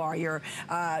who you are, you're,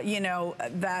 you know,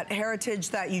 that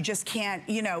heritage that you just can't,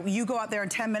 you know, you go out there in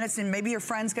 10 minutes and maybe your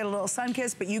friends get a little sun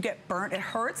kiss, but you get burnt, it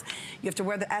hurts. You have to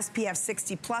wear the SPF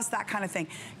 60 plus, that kind of thing.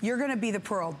 You're gonna be the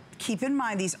pearl. Keep in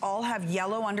mind, these all have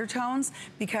yellow undertones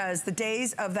because the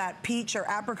days of that peach or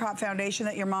apricot foundation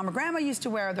that your mom or grandma used to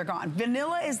wear, they're gone.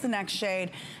 Vanilla is the next shade.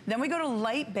 Then we go to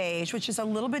light beige, which is a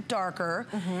little bit darker.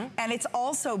 And it's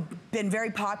also been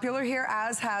very popular here,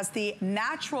 as has the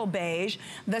natural beige.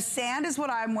 The sand is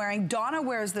what I'm wearing. Donna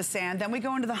wears the sand. Then we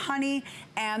go into the honey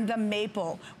and the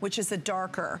maple, which is the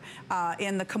darker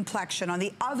in the complexion on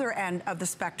the other end of the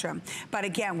spectrum. But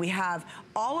again, we have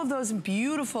all of those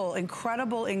beautiful,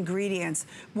 incredible ingredients.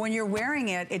 When you're wearing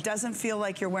it, it doesn't feel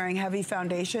like you're wearing heavy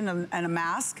foundation and a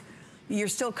mask. You're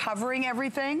still covering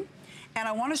everything. And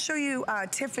I want to show you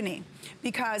Tiffany,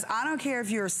 because I don't care if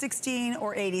you're 16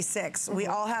 or 86. We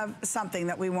all have something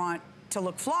that we want to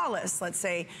look flawless. Let's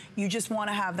say you just want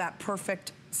to have that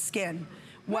perfect skin.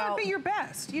 You want to be your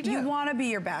best. You do. You want to be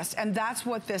your best, and that's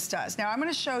what this does. Now I'm going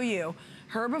to show you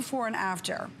her before and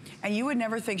after, and you would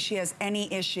never think she has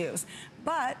any issues,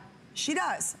 but she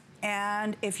does.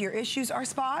 And if your issues are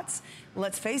spots,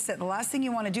 let's face it, the last thing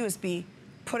you want to do is be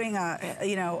putting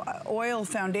a oil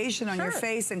foundation on your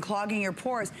face and clogging your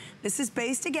pores. This is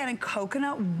based again in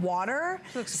coconut water.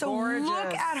 Looks so gorgeous.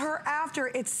 Look at her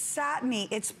after. It's satiny,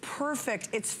 it's perfect,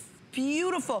 it's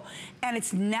beautiful, and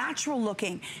it's natural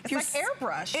looking. It's like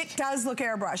airbrush. It does look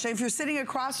airbrushed. If you're sitting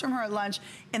across from her at lunch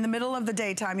in the middle of the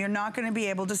daytime, you're not gonna be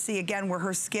able to see, again, where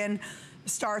her skin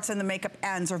starts and the makeup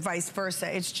ends, or vice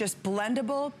versa. It's just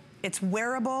blendable, it's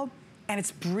wearable, and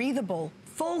it's breathable.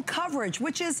 Full coverage,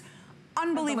 which is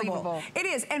unbelievable. It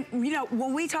is, and you know,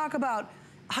 when we talk about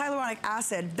hyaluronic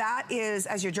acid, that is,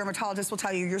 as your dermatologist will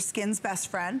tell you, your skin's best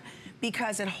friend,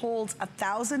 because it holds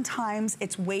 1,000 times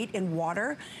its weight in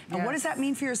water. And what does that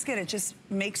mean for your skin? It just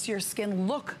makes your skin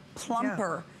look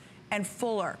plumper and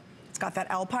fuller. It's got that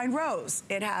alpine rose.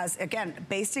 It has, again,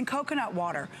 based in coconut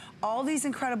water, all these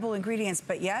incredible ingredients,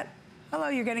 but yet, hello,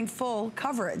 you're getting full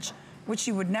coverage, which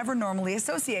you would never normally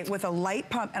associate with a light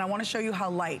pump. And I wanna show you how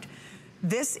light.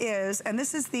 This is, and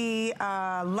this is the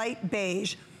light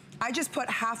beige. I just put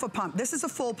half a pump. This is a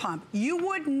full pump. You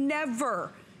would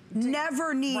never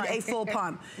need a full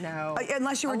pump. No.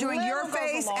 Unless you were doing your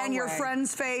face and your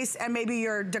friend's face and maybe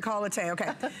your décolleté,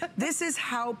 okay. This is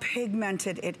how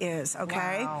pigmented it is,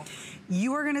 okay? Wow.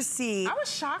 You are gonna see. I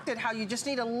was shocked at how you just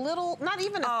need a little, not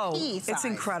even a pea size. It's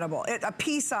incredible. A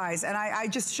pea size, and I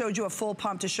just showed you a full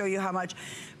pump to show you how much.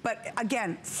 But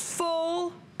again,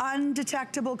 full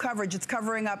undetectable coverage. It's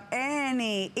covering up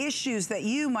any issues that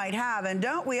you might have, and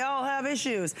don't we all have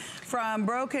issues? From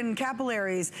broken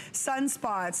capillaries,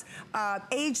 sunspots,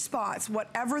 age spots,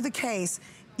 whatever the case.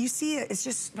 You see it, it's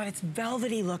just, but it's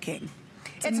velvety looking.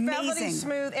 It's velvety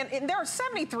smooth, and there are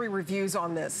 73 reviews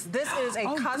on this. This is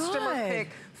a customer pick.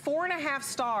 4.5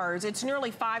 stars. It's nearly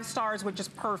 5 stars, which is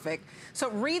perfect. So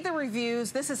read the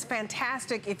reviews. This is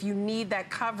fantastic if you need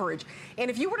that coverage. And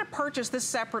if you were to purchase this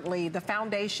separately, the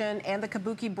foundation and the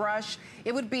kabuki brush,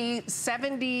 it would be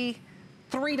 $73.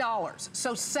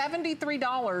 So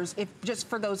 $73 if just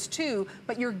for those two,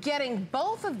 but you're getting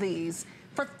both of these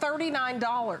for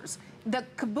 $39. The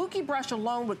kabuki brush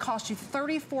alone would cost you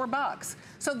 34 bucks.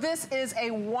 So this is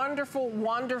a wonderful,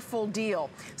 wonderful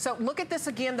deal. So look at this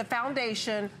again, the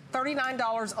foundation,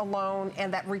 $39 alone,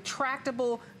 and that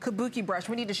retractable kabuki brush.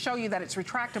 We need to show you that it's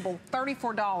retractable,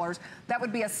 $34. That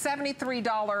would be a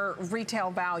 $73 retail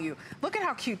value. Look at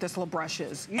how cute this little brush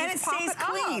is. And it stays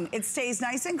clean. It stays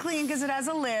nice and clean because it has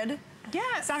a lid.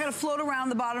 Yes. It's not gonna float around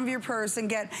the bottom of your purse and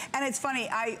get, and it's funny,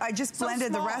 I just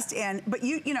blended the rest in, but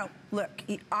you know, look,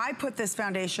 I put this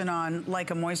foundation on like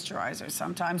a moisturizer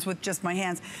sometimes with just my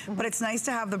hands, but it's nice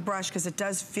to have the brush because it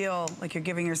does feel like you're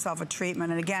giving yourself a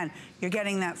treatment. And again, you're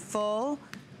getting that full,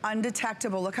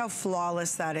 undetectable, look how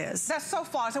flawless that is. That's so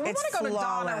flawless. And we want to go to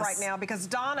Donna right now because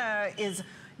Donna is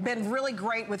been really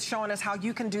great with showing us how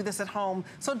you can do this at home.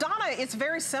 So Donna, it's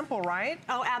very simple, right?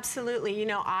 Oh, absolutely. You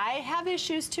know, I have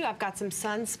issues too. I've got some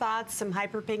sunspots, some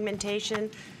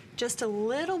hyperpigmentation. Just a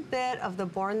little bit of the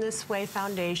Born This Way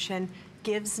foundation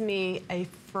gives me a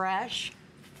fresh,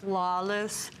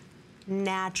 flawless,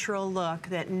 natural look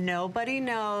that nobody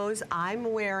knows I'm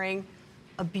wearing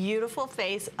a beautiful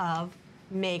face of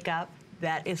makeup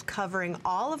that is covering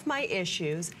all of my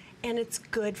issues, and it's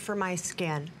good for my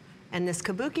skin. And this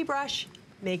kabuki brush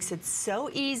makes it so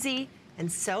easy and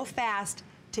so fast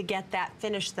to get that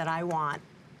finish that I want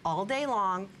all day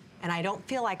long, and I don't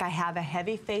feel like I have a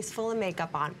heavy face full of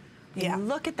makeup on. Yeah.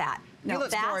 Look at that. No,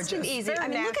 fast and easy. I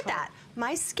mean, look at natural. that.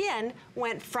 My skin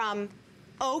went from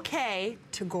okay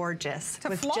to gorgeous.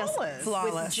 To flawless.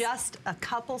 With just a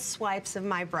couple swipes of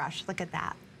my brush. Look at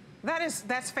that.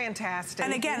 That's fantastic.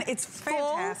 And again, it's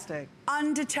full,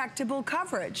 undetectable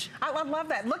coverage. I love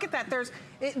that. Look at that.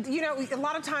 You know, a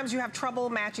lot of times you have trouble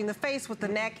matching the face with the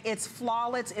neck. It's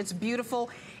flawless. It's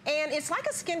beautiful. And it's like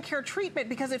a skincare treatment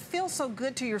because it feels so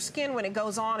good to your skin when it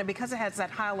goes on, and because it has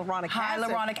that hyaluronic acid.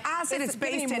 Hyaluronic acid. It's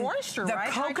based in moisture, the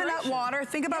right? coconut water.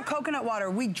 Think about coconut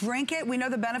water. We drink it. We know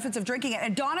the benefits of drinking it.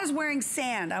 And Donna's wearing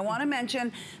sand. I want to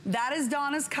mention that is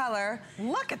Donna's color.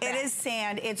 Look at that. It is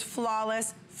sand. It's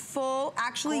flawless. Full,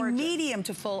 actually medium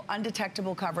to full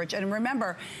undetectable coverage. And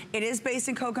remember, it is based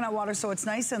in coconut water, so it's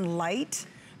nice and light,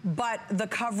 but the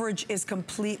coverage is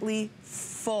completely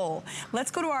full.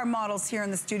 Let's go to our models here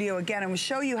in the studio again, and we'll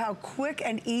show you how quick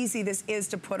and easy this is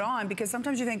to put on, because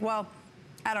sometimes you think, well,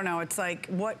 I don't know, it's like,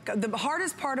 the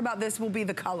hardest part about this will be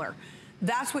the color.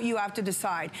 That's what you have to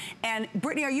decide. And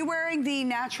Brittany, are you wearing the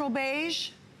natural beige?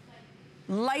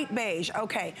 Light beige,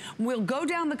 okay. We'll go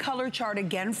down the color chart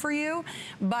again for you,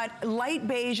 but light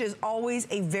beige is always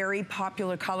a very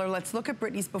popular color. Let's look at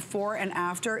Brittany's before and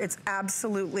after. It's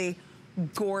absolutely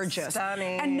gorgeous.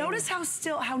 Stunning. And notice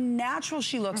how natural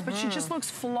she looks, but she just looks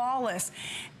flawless.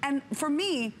 And for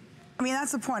me, I mean,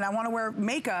 that's the point. I want to wear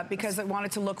makeup because I want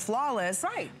it to look flawless.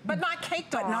 Right, but not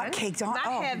caked on. But not caked on.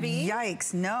 Not heavy.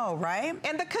 Yikes, no, right?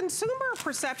 And the consumer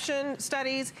perception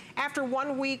studies, after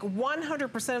 1 week,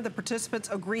 100% of the participants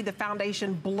agreed the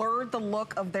foundation blurred the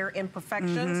look of their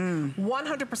imperfections.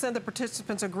 100% of the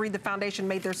participants agreed the foundation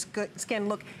made their skin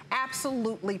look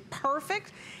absolutely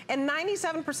perfect. And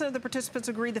 97% of the participants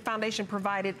agreed the foundation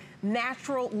provided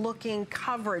natural-looking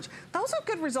coverage. Those are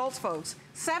good results, folks.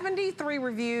 73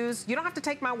 reviews. You don't have to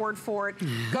take my word for it.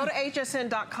 Go to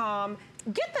hsn.com.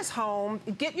 Get this home.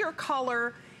 Get your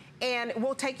color, and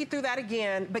we'll take you through that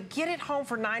again. But get it home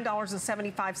for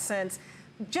 $9.75.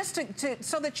 Just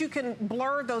so that you can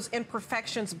blur those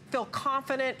imperfections, feel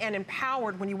confident and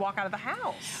empowered when you walk out of the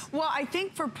house. Well, I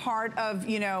think for part of,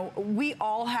 you know, we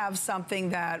all have something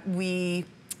that we,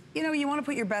 you know, you want to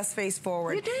put your best face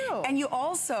forward. You do. And you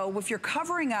also, if you're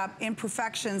covering up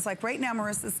imperfections, like right now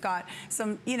Marissa's got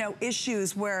some, you know,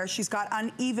 issues where she's got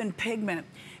uneven pigment.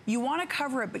 You want to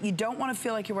cover it, but you don't want to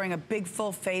feel like you're wearing a big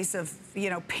full face of, you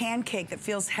know, pancake that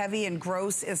feels heavy and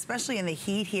gross, especially in the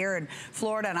heat here in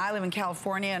Florida, and I live in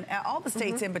California, and all the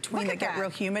states in between that get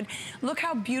real humid. Look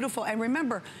how beautiful. And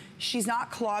remember, she's not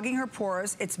clogging her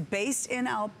pores. It's based in,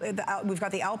 we've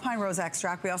got the alpine rose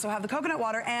extract. We also have the coconut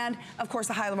water and, of course,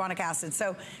 the hyaluronic acid.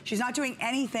 So she's not doing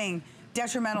anything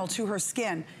detrimental to her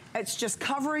skin. It's just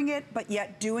covering it, but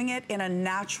yet doing it in a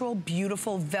natural,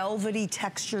 beautiful, velvety,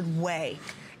 textured way.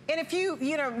 And if you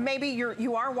know, maybe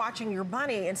you are watching your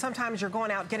money, and sometimes you're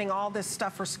going out getting all this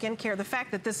stuff for skincare, the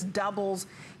fact that this doubles,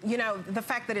 you know, the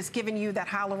fact that it's giving you that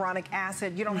hyaluronic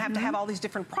acid, you don't have to have all these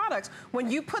different products.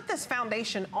 When you put this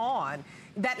foundation on,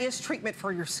 that is treatment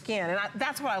for your skin. And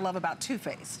that's what I love about Too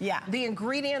Faced. Yeah. The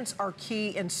ingredients are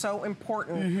key and so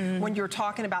important when you're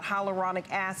talking about hyaluronic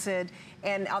acid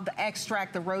and the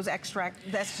extract, the rose extract.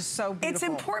 That's just so beautiful. It's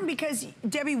important because,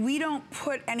 Debbie, we don't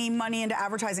put any money into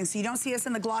advertising. So you don't see us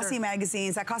in the glossy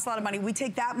magazines. That costs a lot of money. We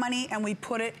take that money and we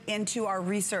put it into our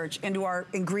research, into our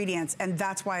ingredients. And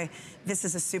that's why this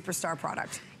is a superstar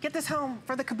product. Get this home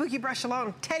for the kabuki brush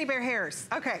alone. Teddy bear hairs.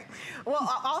 Okay.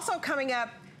 Well, also coming up,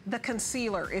 the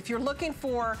concealer. If you're looking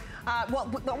for,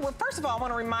 well, first of all, I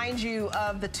want to remind you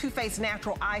of the Too Faced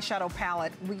Natural Eyeshadow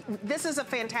Palette. This is a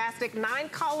fantastic 9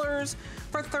 colors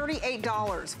for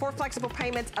 $38, 4 flexible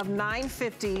payments of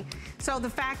 $9.50. So the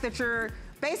fact that you're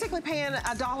basically paying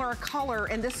 $1 a color,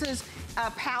 and this is a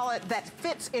palette that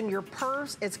fits in your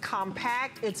purse. It's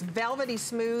compact, it's velvety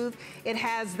smooth. It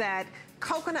has that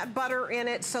coconut butter in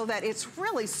it so that it's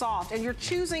really soft, and you're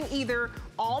choosing either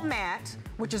all matte,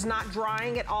 which is not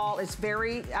drying at all, it's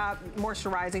very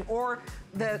moisturizing, or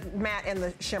the matte and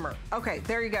the shimmer. Okay,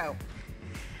 there you go.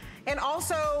 And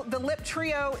also the lip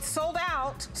trio sold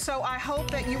out, so I hope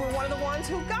that you were one of the ones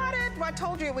who got it. I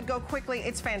told you it would go quickly.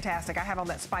 It's fantastic. I have on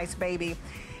that Spice Baby.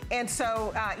 And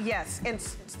so, yes, and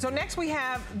so next we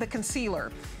have the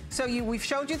concealer. So we've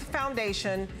showed you the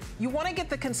foundation. You want to get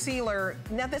the concealer.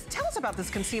 Now, tell us about this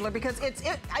concealer, because it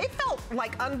felt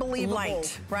like unbelievable.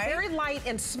 Light, right? Very light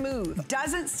and smooth.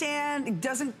 Doesn't stand,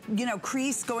 doesn't, you know,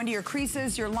 crease, go into your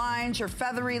creases, your lines, your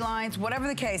feathery lines, whatever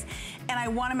the case. And I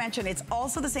want to mention, it's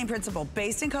also the same principle,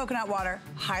 based in coconut water,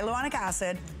 hyaluronic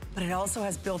acid, but it also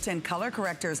has built-in color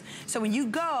correctors. So when you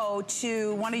go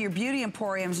to one of your beauty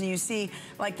emporiums and you see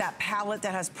like that palette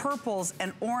that has purples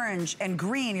and orange and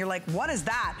green, you're like, what is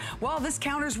that? Well, this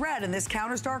counter's red, and this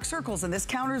counter's dark circles, and this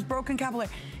counter's broken capillary.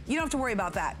 You don't have to worry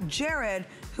about that. Jared,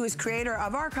 who is creator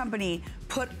of our company,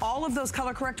 put all of those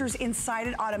color correctors inside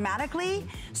it automatically,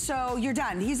 so you're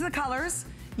done. These are the colors.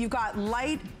 You've got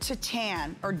light to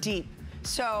tan, or deep.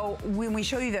 So when we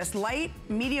show you this, light,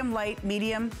 medium,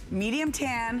 medium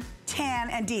tan,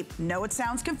 tan, and deep. No, it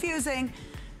sounds confusing,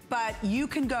 but you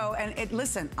can go and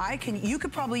listen, you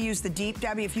could probably use the deep,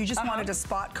 Debbie, if you just wanted to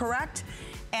spot correct,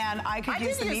 and I could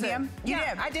use the medium. You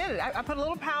did. I did. I put a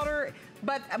little powder,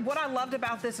 but what I loved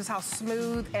about this is how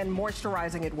smooth and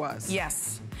moisturizing it was.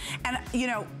 Yes. And, you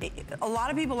know, a lot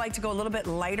of people like to go a little bit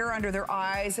lighter under their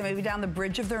eyes and maybe down the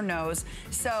bridge of their nose.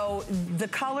 So the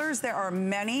colors, there are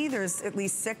many. There's at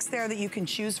least 6 there that you can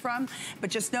choose from.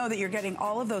 But just know that you're getting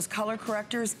all of those color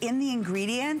correctors in the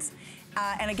ingredients.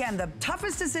 And again, the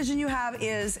toughest decision you have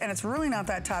is, and it's really not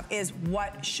that tough, is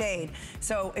what shade.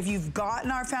 So if you've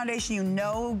gotten our foundation, you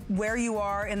know where you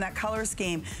are in that color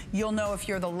scheme. You'll know if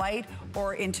you're the light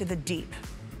or into the deep.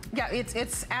 Yeah,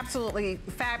 it's absolutely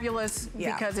fabulous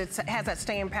because it has that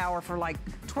staying power for like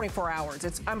 24 hours.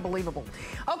 It's unbelievable.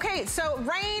 Okay, so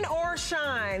rain or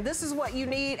shine, this is what you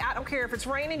need. I don't care if it's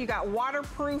raining, you got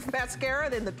waterproof mascara,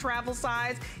 then the travel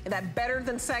size, and that Better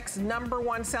Than Sex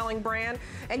 #1 selling brand.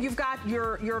 And you've got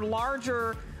your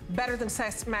larger better than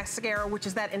mascara, which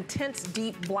is that intense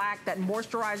deep black that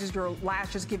moisturizes your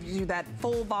lashes, gives you that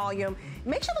full volume.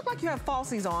 Makes you look like you have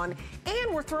falsies on.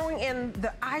 And we're throwing in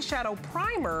the eyeshadow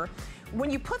primer. When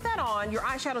you put that on, your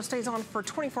eyeshadow stays on for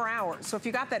 24 hours. So if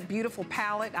you got that beautiful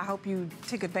palette, I hope you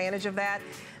take advantage of that.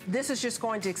 This is just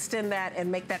going to extend that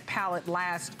and make that palette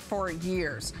last for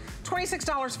years.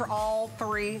 $26 for all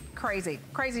three. Crazy,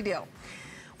 crazy deal.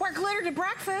 Wear glitter to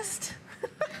breakfast.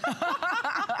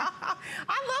 I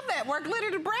love that. Wear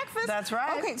glitter to breakfast. That's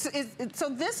right. Okay, so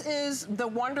this is the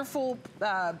wonderful,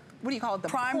 what do you call it? The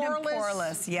primed and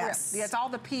poreless, yes. Yes, all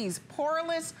the P's.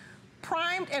 Poreless,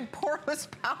 primed and poreless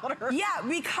powder. Yeah,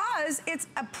 because it's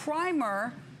a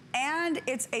primer and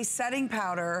it's a setting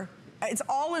powder. It's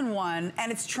all in one,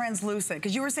 and it's translucent.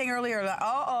 Because you were saying earlier, like,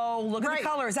 uh-oh, look at the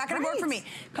color. Is that going to work for me?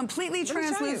 Completely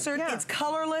translucent. Yeah. It's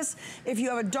colorless. If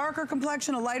you have a darker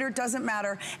complexion, a lighter, it doesn't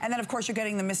matter. And then, of course, you're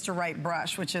getting the Mr. Right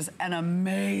brush, which is an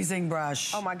amazing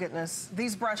brush. Oh, my goodness.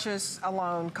 These brushes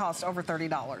alone cost over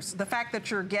 $30. The fact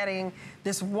that you're getting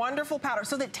this wonderful powder,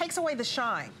 so that it takes away the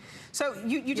shine. So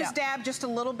you just dab just a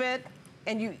little bit,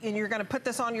 and you're gonna put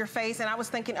this on your face, and I was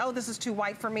thinking, oh, this is too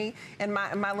white for me and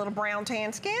my little brown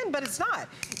tan skin, but it's not.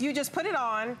 You just put it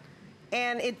on,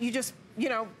 and you just, you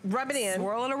know, rub it in.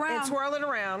 Swirl it around. And swirl it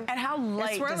around. And how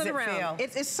light does it feel?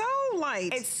 It's so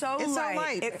light. It's so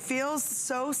light. It feels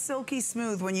so silky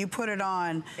smooth when you put it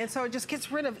on. And so it just gets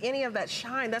rid of any of that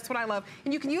shine. That's what I love.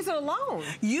 And you can use it alone.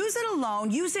 Use it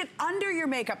alone. Use it under your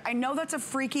makeup. I know that's a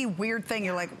freaky, weird thing.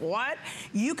 You're like, what?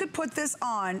 You could put this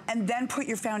on and then put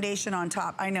your foundation on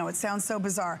top. I know, it sounds so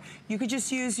bizarre. You could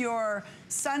just use your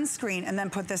sunscreen and then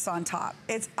put this on top.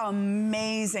 It's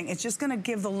amazing. It's just gonna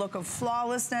give the look of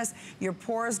flawlessness. Your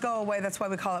pores go away. That's why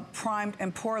we call it primed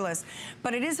and poreless.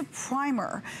 But it is a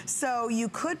primer. So you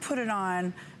could put it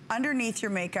on underneath your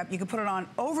makeup. You could put it on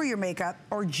over your makeup,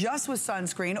 or just with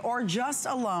sunscreen, or just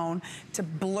alone to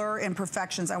blur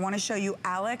imperfections. I want to show you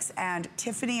Alex and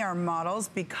Tiffany, our models,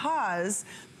 because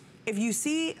if you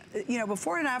see, you know,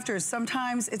 before and after,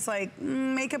 sometimes it's like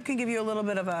makeup can give you a little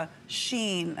bit of a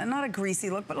sheen, and not a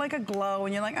greasy look, but like a glow,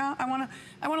 and you're like, oh, I want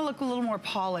to look a little more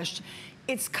polished.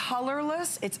 It's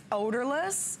colorless, it's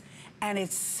odorless, and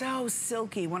it's so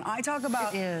silky. When I talk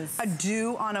about a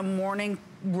dew on a morning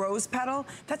rose petal,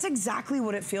 that's exactly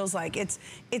what it feels like.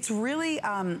 It's really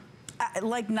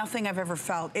like nothing I've ever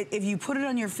felt. If you put it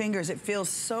on your fingers, it feels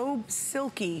so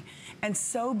silky and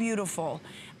so beautiful.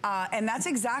 And that's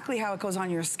exactly how it goes on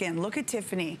your skin. Look at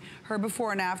Tiffany. Her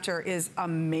before and after is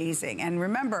amazing. And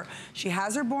remember, she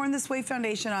has her Born This Way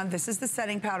foundation on. This is the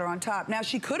setting powder on top. Now,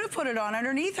 she could have put it on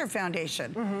underneath her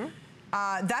foundation.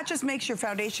 That just makes your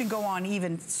foundation go on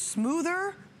even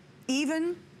smoother,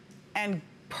 even, and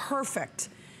perfect.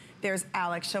 There's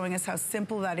Alex showing us how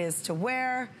simple that is to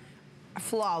wear.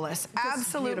 Flawless,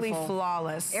 absolutely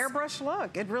flawless. Airbrush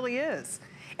look, it really is.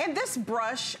 And this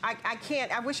brush,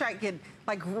 I wish I could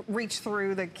like reach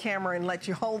through the camera and let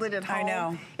you hold it at home. I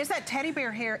know. It's that teddy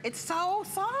bear hair. It's so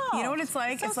soft. You know what it's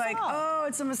like? It's like, oh,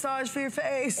 it's a massage for your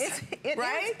face.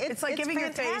 Right? It's like giving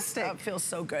your face, it feels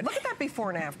so good. Look at that before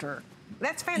and after.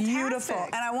 That's fantastic. Beautiful.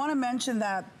 And I want to mention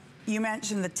that you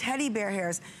mentioned the teddy bear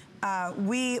hairs.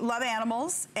 We love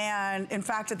animals, and in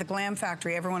fact, at the Glam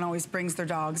Factory, everyone always brings their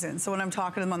dogs in. So when I'm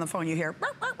talking to them on the phone, you hear,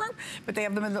 burp, burp, burp, but they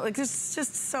have them in the, like, it's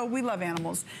just so, we love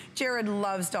animals. Jared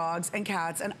loves dogs and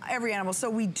cats and every animal. So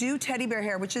we do teddy bear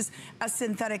hair, which is a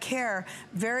synthetic hair,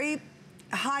 very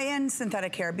high-end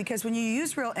synthetic hair, because when you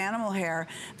use real animal hair,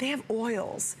 they have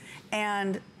oils,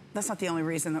 and that's not the only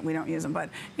reason that we don't use them,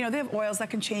 but you know, they have oils that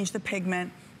can change the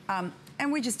pigment.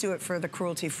 And we just do it for the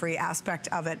cruelty-free aspect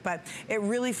of it. But it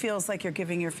really feels like you're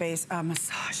giving your face a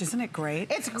massage. Isn't it great?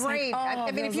 It's great. Like, oh,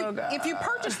 I mean, if you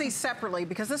purchase these separately,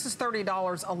 because this is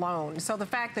 $30 alone, so the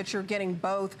fact that you're getting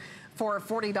both for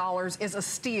 $40 is a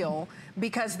steal,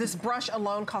 because this brush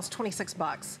alone costs 26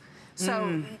 bucks.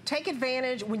 So take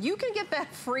advantage. When you can get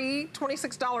that free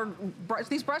 $26 brush,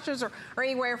 these brushes are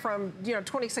anywhere from, you know,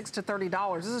 $26 to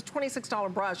 $30. This is a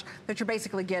 $26 brush that you're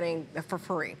basically getting for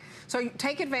free. So you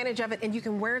take advantage of it, and you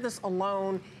can wear this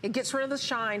alone. It gets rid of the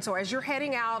shine. So as you're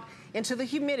heading out into the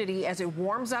humidity, as it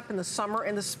warms up in the summer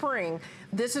and the spring,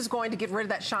 this is going to get rid of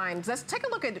that shine. Let's take a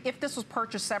look at if this was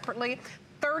purchased separately.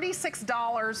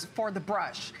 $36 for the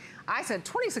brush. I said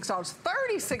 $26,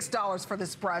 $36 for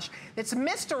this brush. It's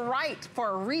Mr. Right for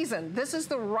a reason. This is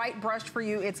the right brush for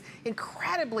you. It's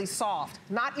incredibly soft,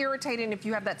 not irritating if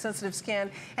you have that sensitive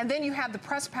skin. And then you have the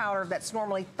pressed powder that's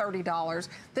normally $30.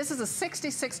 This is a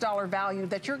 $66 value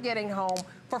that you're getting home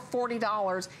for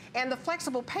 $40. And the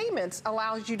flexible payments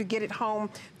allows you to get it home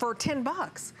for 10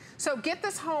 bucks. So get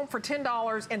this home for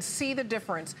 $10 and see the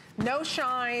difference. No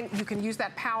shine. You can use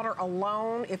that powder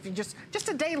alone if you just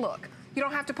a day look. You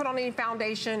don't have to put on any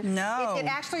foundation. No. It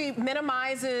actually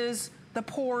minimizes the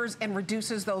pores and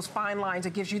reduces those fine lines.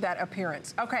 It gives you that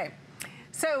appearance. Okay,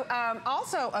 so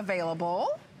also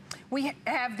available, we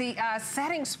have the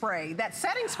setting spray. That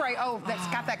setting spray, that's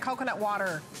got that coconut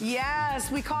water. Yes,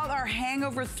 we call it our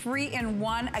Hangover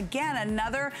 3-in-1. Again,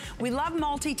 we love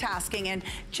multitasking, and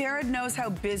Jared knows how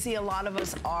busy a lot of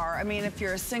us are. I mean, if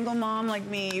you're a single mom like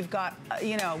me, you've got,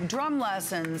 you know, drum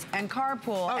lessons and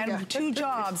carpool and 2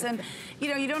 jobs, and, you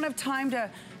know, you don't have time to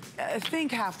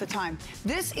think half the time.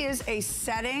 This is a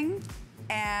setting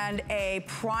and a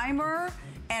primer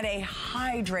and a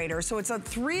hydrator. So it's a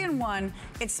 3-in-1.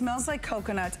 It smells like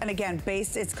coconuts. And again,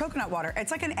 it's coconut water. It's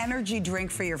like an energy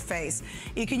drink for your face.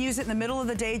 You can use it in the middle of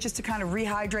the day just to kind of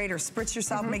rehydrate or spritz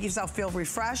yourself, make yourself feel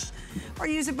refreshed. Or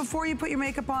use it before you put your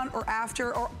makeup on or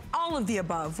after, or all of the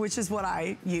above, which is what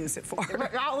I use it for.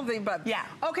 All of the above. Yeah.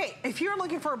 Okay, if you're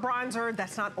looking for a bronzer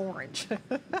that's not orange,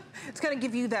 it's gonna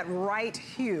give you that right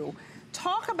hue.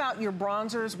 Talk about your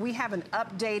bronzers. We have an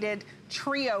updated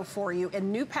trio for you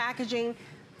in new packaging.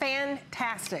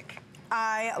 Fantastic.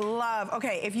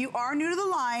 Okay, if you are new to the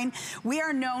line, we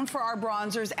are known for our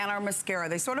bronzers and our mascara.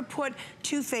 They sort of put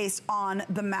Too Faced on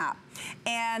the map.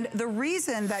 And the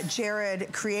reason that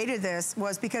Jared created this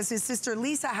was because his sister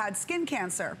Lisa had skin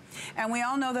cancer. And we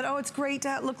all know that, oh, it's great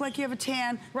to look like you have a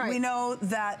tan. Right. We know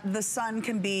that the sun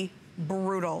can be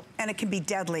brutal and it can be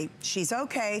deadly. She's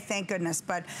okay, thank goodness,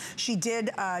 but she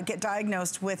did get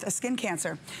diagnosed with a skin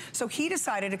cancer. So he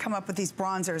decided to come up with these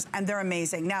bronzers, and they're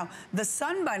amazing. Now, the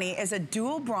Sun Bunny is a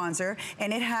dual bronzer,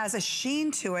 and it has a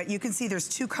sheen to it. You can see there's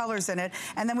 2 colors in it.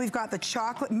 And then we've got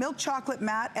the milk chocolate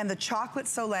matte and the chocolate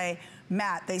soleil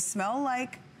matte. They smell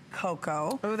like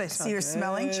cocoa. Oh, they smell So you're good.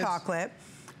 smelling chocolate.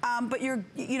 But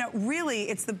really,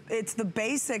 it's the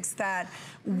basics that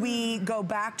we go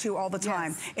back to all the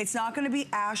time. Yes. It's not gonna be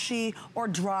ashy or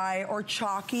dry or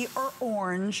chalky or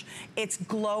orange. It's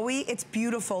glowy, it's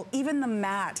beautiful. Even the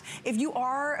matte. If you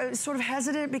are sort of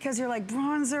hesitant because you're like,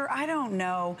 bronzer, I don't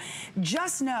know,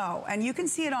 just know, and you can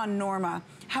see it on Norma,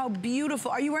 how beautiful.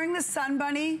 Are you wearing the Sun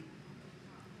Bunny?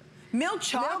 Milk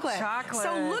chocolate. Milk chocolate.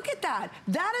 So look at that.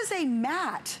 That is a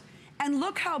matte. And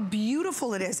look how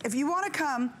beautiful it is. If you want to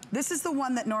come, this is the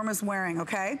one that Norma's wearing,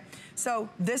 okay? So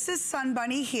this is Sun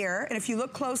Bunny here, and if you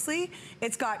look closely,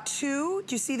 it's got 2,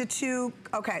 do you see the 2?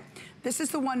 Okay, this is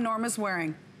the one Norma's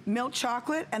wearing. Milk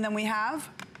chocolate, and then we have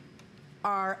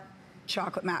our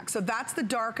chocolate matte. So that's the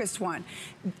darkest one.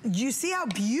 You see how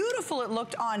beautiful it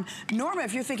looked on Norma.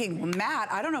 If you're thinking, well, matte,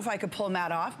 I don't know if I could pull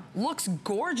matte off. Looks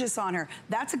gorgeous on her.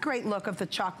 That's a great look of the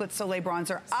chocolate soleil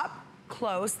bronzer. Up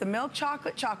close, the milk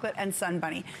chocolate, and Sun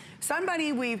Bunny. Sun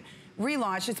Bunny, we've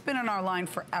relaunched. It's been in our line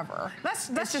forever. Let's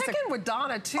check in with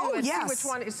Donna too and see which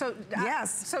one is. So,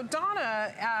 so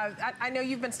Donna, I know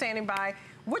you've been standing by.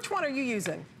 Which one are you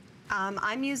using?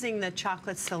 I'm using the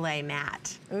chocolate soleil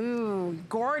matte. Ooh,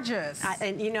 gorgeous.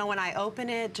 And you know, when I open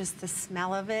it, just the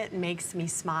smell of it makes me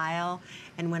smile.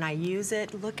 And when I use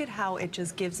it, look at how it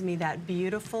just gives me that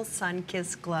beautiful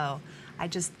sun-kissed glow. I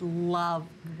just love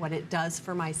what it does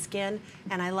for my skin,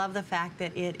 and I love the fact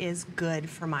that it is good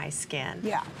for my skin.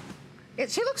 Yeah.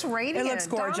 She looks radiant. It looks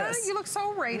gorgeous. Donna, you look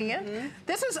so radiant.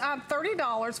 This is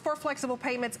 $30 for flexible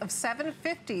payments of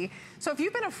 $7.50. So if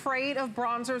you've been afraid of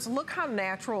bronzers, look how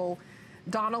natural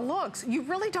Donna looks. You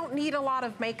really don't need a lot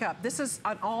of makeup. This is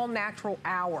an all-natural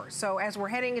hour. So as we're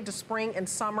heading into spring and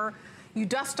summer, you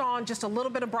dust on just a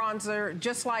little bit of bronzer,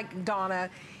 just like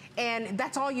Donna. And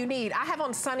that's all you need. I have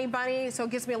on Sunny Bunny, so it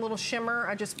gives me a little shimmer.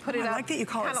 I just put it up. I like that you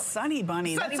call it Sunny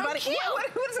Bunny. Sunny That's Bunny. so cute. Yeah, what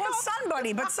is it well, called? Sun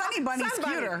Bunny, but Sunny Bunny's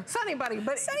cuter. Sunny Bunny,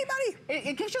 but Sunny Bunny.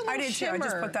 It gives you a little shimmer. I did too. I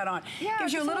just put that on. Yeah,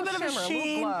 gives you a little bit of a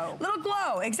sheen, little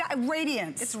glow. Exactly,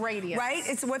 radiance. It's radiance, right?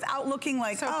 It's without looking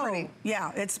like so pretty.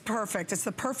 Yeah, it's perfect. It's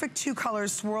the perfect 2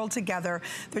 colors swirled together.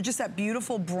 They're just that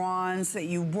beautiful bronze that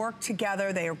you work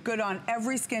together. They are good on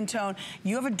every skin tone.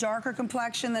 You have a darker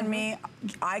complexion than me.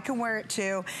 I can wear it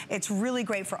too. It's really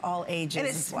great for all ages and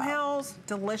it as well. smells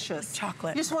delicious.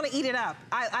 Chocolate. You just want to eat it up.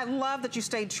 I love that you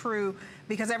stayed true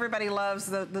because everybody loves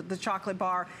the chocolate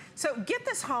bar. So get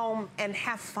this home and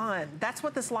have fun. That's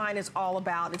what this line is all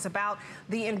about. It's about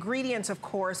the ingredients, of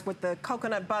course, with the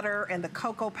coconut butter and the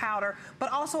cocoa powder,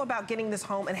 but also about getting this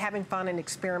home and having fun and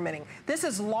experimenting. This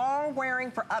is long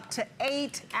wearing for up to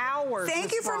 8 hours.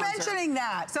 Thank you for mentioning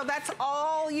that. So that's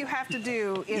all you have to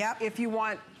do if you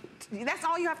want. That's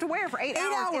all you have to wear for 8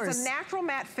 hours. It's a natural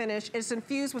matte finish. It's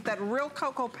infused with that real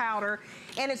cocoa powder,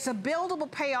 and it's a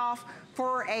buildable payoff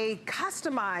for a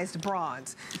customized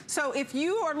bronze. So if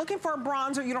you are looking for a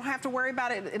bronzer, you don't have to worry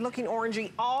about it looking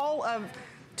orangey. All of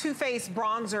Too Faced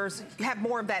bronzers have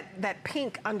more of that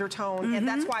pink undertone, and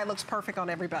that's why it looks perfect on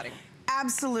everybody.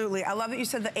 Absolutely. I love that you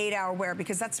said the 8-hour wear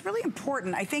because that's really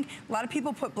important. I think a lot of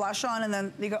people put blush on and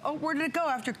then they go, oh, where did it go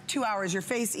after 2 hours? Your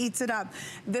face eats it up.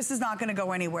 This is not going to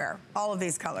go anywhere. All of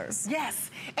these colors.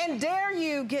 Yes. And dare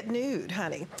you get nude,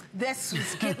 honey. This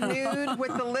is get nude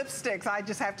with the lipsticks. I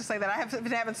just have to say that I have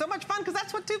been having so much fun because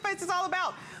that's what Too Faced is all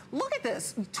about. Look at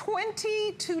this.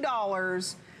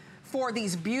 $22 for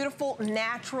these beautiful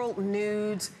natural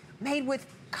nudes made with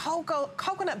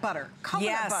coconut butter.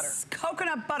 Yes,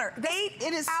 coconut butter. It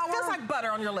feels like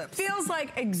butter on your lips. Feels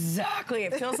like, exactly.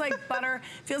 It feels like butter.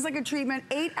 Feels like a treatment.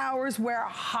 8 hours wear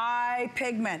high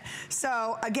pigment.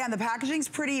 So again, the packaging's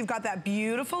pretty. You've got that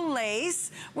beautiful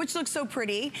lace, which looks so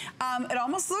pretty. It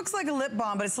almost looks like a lip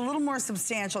balm, but it's a little more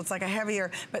substantial. It's like a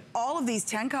heavier, but all of these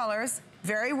 10 colors,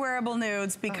 very wearable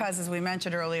nudes because, as we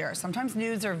mentioned earlier, sometimes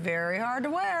nudes are very hard to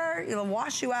wear. It'll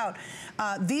wash you out.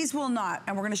 These will not,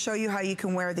 and we're going to show you how you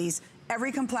can wear these.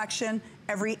 Every complexion,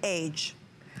 every age.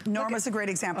 Norma's a great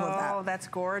example of that. Oh, that's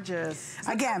gorgeous.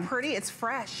 Again, pretty. It's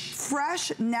fresh.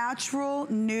 Fresh, natural,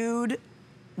 nude,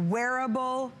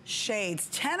 wearable shades.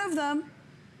 10 of them,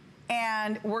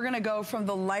 and we're going to go from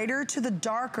the lighter to the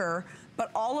darker. But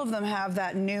all of them have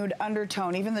that nude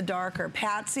undertone, even the darker.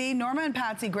 Patsy, Norma and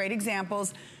Patsy, great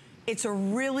examples. It's a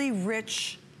really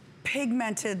rich,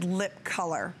 pigmented lip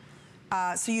color.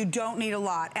 So you don't need a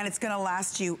lot, and it's gonna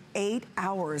last you 8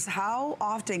 hours. How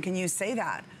often can you say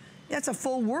that? That's a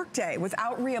full work day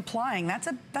without reapplying.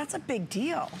 That's a big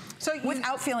deal. So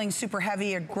without feeling super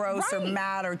heavy or gross or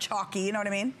matte or chalky, you know what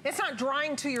I mean? It's not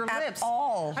drying to your lips. At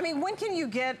all. I mean, when can you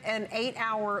get an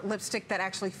 8-hour lipstick that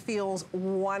actually feels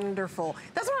wonderful?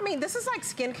 That's what I mean. This is like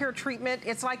skincare treatment.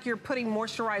 It's like you're putting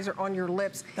moisturizer on your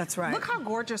lips. That's right. Look how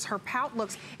gorgeous her pout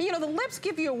looks. You know, the lips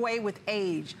give you away with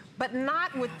age, but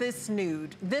not with this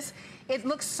nude. It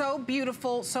looks so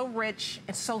beautiful, so rich,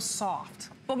 and so soft.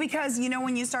 Well, because, you know,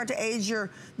 when you start to age,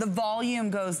 the volume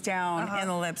goes down in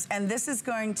the lips. And this is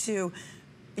going to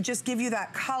just give you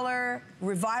that color,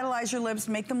 revitalize your lips,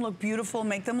 make them look beautiful,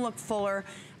 make them look fuller.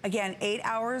 Again, 8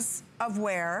 hours of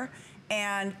wear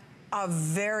and a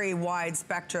very wide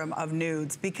spectrum of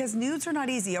nudes. Because nudes are not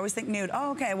easy. You always think nude,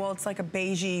 oh, okay, well, it's like a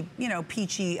beigey, you know,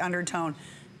 peachy undertone.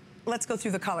 Let's go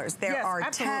through the colors. There are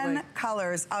 10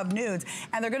 colors of nudes.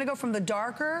 And they're going to go from the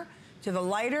darker to the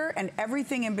lighter and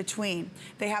everything in between.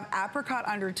 They have apricot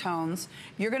undertones.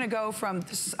 You're gonna go from,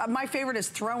 my favorite is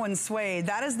Throw-In Suede.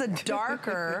 That is the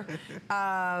darker,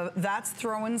 that's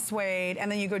Throw-In Suede.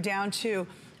 And then you go down to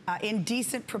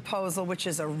Indecent Proposal, which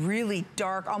is a really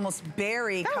dark, almost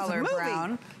berry color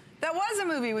brown. That was a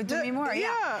movie with Demi Moore,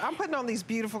 yeah. I'm putting on these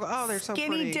beautiful, oh, they're so pretty.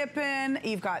 Skinny Dippin',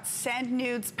 you've got Scent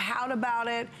Nudes, Pout About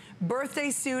It.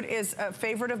 Birthday Suit is a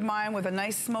favorite of mine with a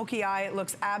nice smoky eye. It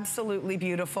looks absolutely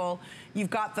beautiful. You've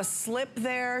got the Slip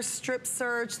there, Strip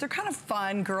Search. They're kind of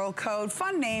fun, girl code,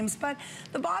 fun names, but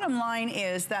the bottom line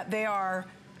is that they are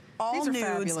all nudes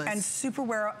fabulous. And super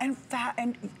wearable and fat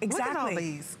and exactly. Look at all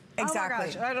these. Exactly. Oh my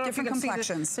gosh. I don't know different if you can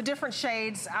complexions. see the different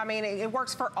shades. I mean, it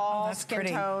works for all skin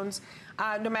tones,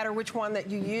 no matter which one that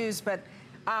you use, but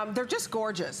they're just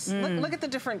gorgeous. Look at the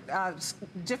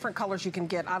different colors you can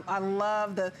get. I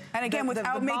love the and again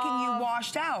without making you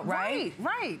washed out, right?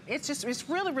 Right. It's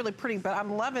really, really pretty. But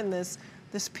I'm loving this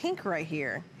pink right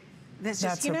here. That's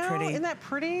just, you know, pretty. Isn't that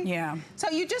pretty? Yeah. So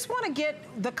you just want to get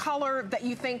the color that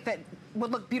you think that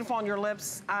would look beautiful on your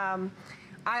lips.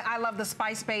 I love the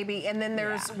Spice Baby, and then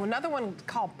there's another one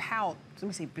called Pout. Let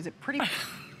me see, is it Pretty?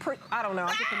 I don't know.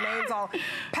 I get the names all.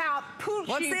 Pout, Poochie.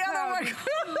 What's the other one? You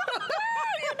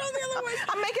know the other one.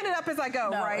 I'm making it up as I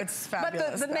go, right? It's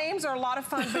fabulous. But the names are a lot of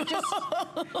fun. But just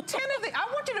 10 of the. I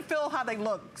want you to feel how they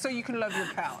look, so you can love your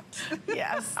palate.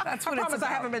 Yes, that's what it's about. I promise I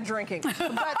haven't been drinking.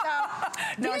 But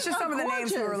no, it's just some of the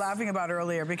names we were laughing about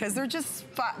earlier because they're just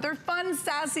they're fun,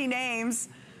 sassy names.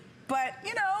 But,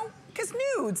 you know, because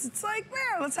nudes, it's like,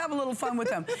 let's have a little fun with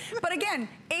them. But again,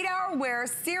 8-hour wear,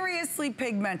 seriously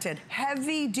pigmented,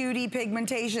 heavy duty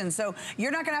pigmentation. So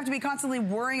you're not gonna have to be constantly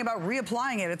worrying about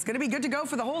reapplying it. It's gonna be good to go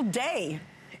for the whole day.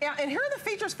 Yeah, and here are the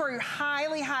features for your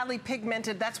highly, highly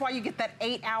pigmented. That's why you get that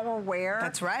 8-hour wear.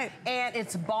 That's right. And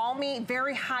it's balmy,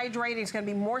 very hydrating. It's gonna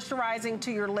be moisturizing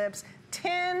to your lips.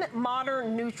 10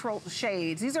 modern neutral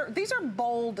shades. These are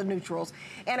bold neutrals.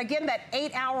 And again, that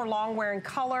 8-hour long wearing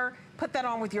color, put that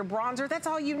on with your bronzer. That's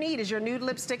all you need is your nude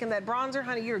lipstick and that bronzer.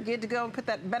 Honey, you're good to go. And put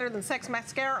that Better Than Sex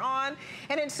mascara on.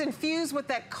 And it's infused with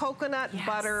that coconut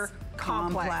butter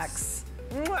complex.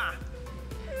 Mwah.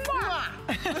 Mwah.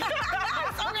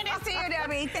 So good to see you,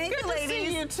 Debbie. Thank you, ladies.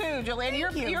 Good to see you too,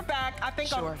 Julianne. You're back, I think,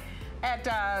 at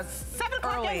 7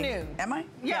 o'clock at noon. Am I?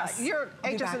 Yeah, Yes. you're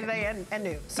HSN today and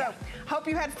noon. So, hope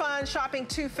you had fun shopping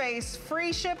Too Faced.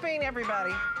 Free shipping,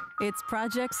 everybody. It's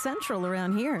Project Central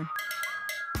around here.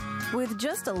 With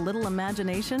just a little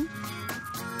imagination,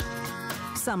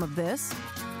 some of this,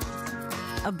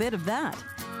 a bit of that.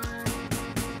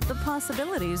 The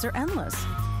possibilities are endless.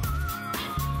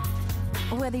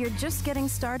 Whether you're just getting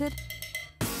started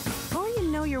or you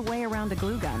know your way around a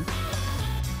glue gun,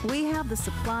 we have the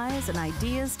supplies and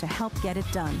ideas to help get it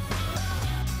done.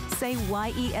 Say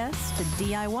YES to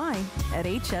DIY at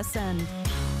HSN.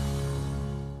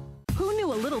 Who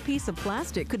knew a little piece of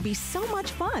plastic could be so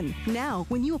much fun? Now,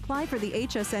 when you apply for the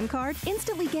HSN card,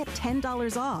 instantly get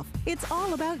 $10 off. It's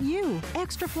all about you.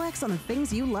 Extra flex on the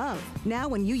things you love. Now,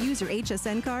 when you use your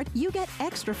HSN card, you get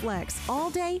extra flex all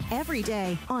day, every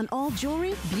day on all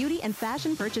jewelry, beauty, and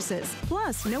fashion purchases.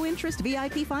 Plus, no interest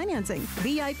VIP financing,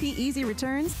 VIP easy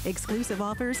returns, exclusive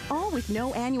offers, all with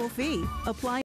no annual fee. Apply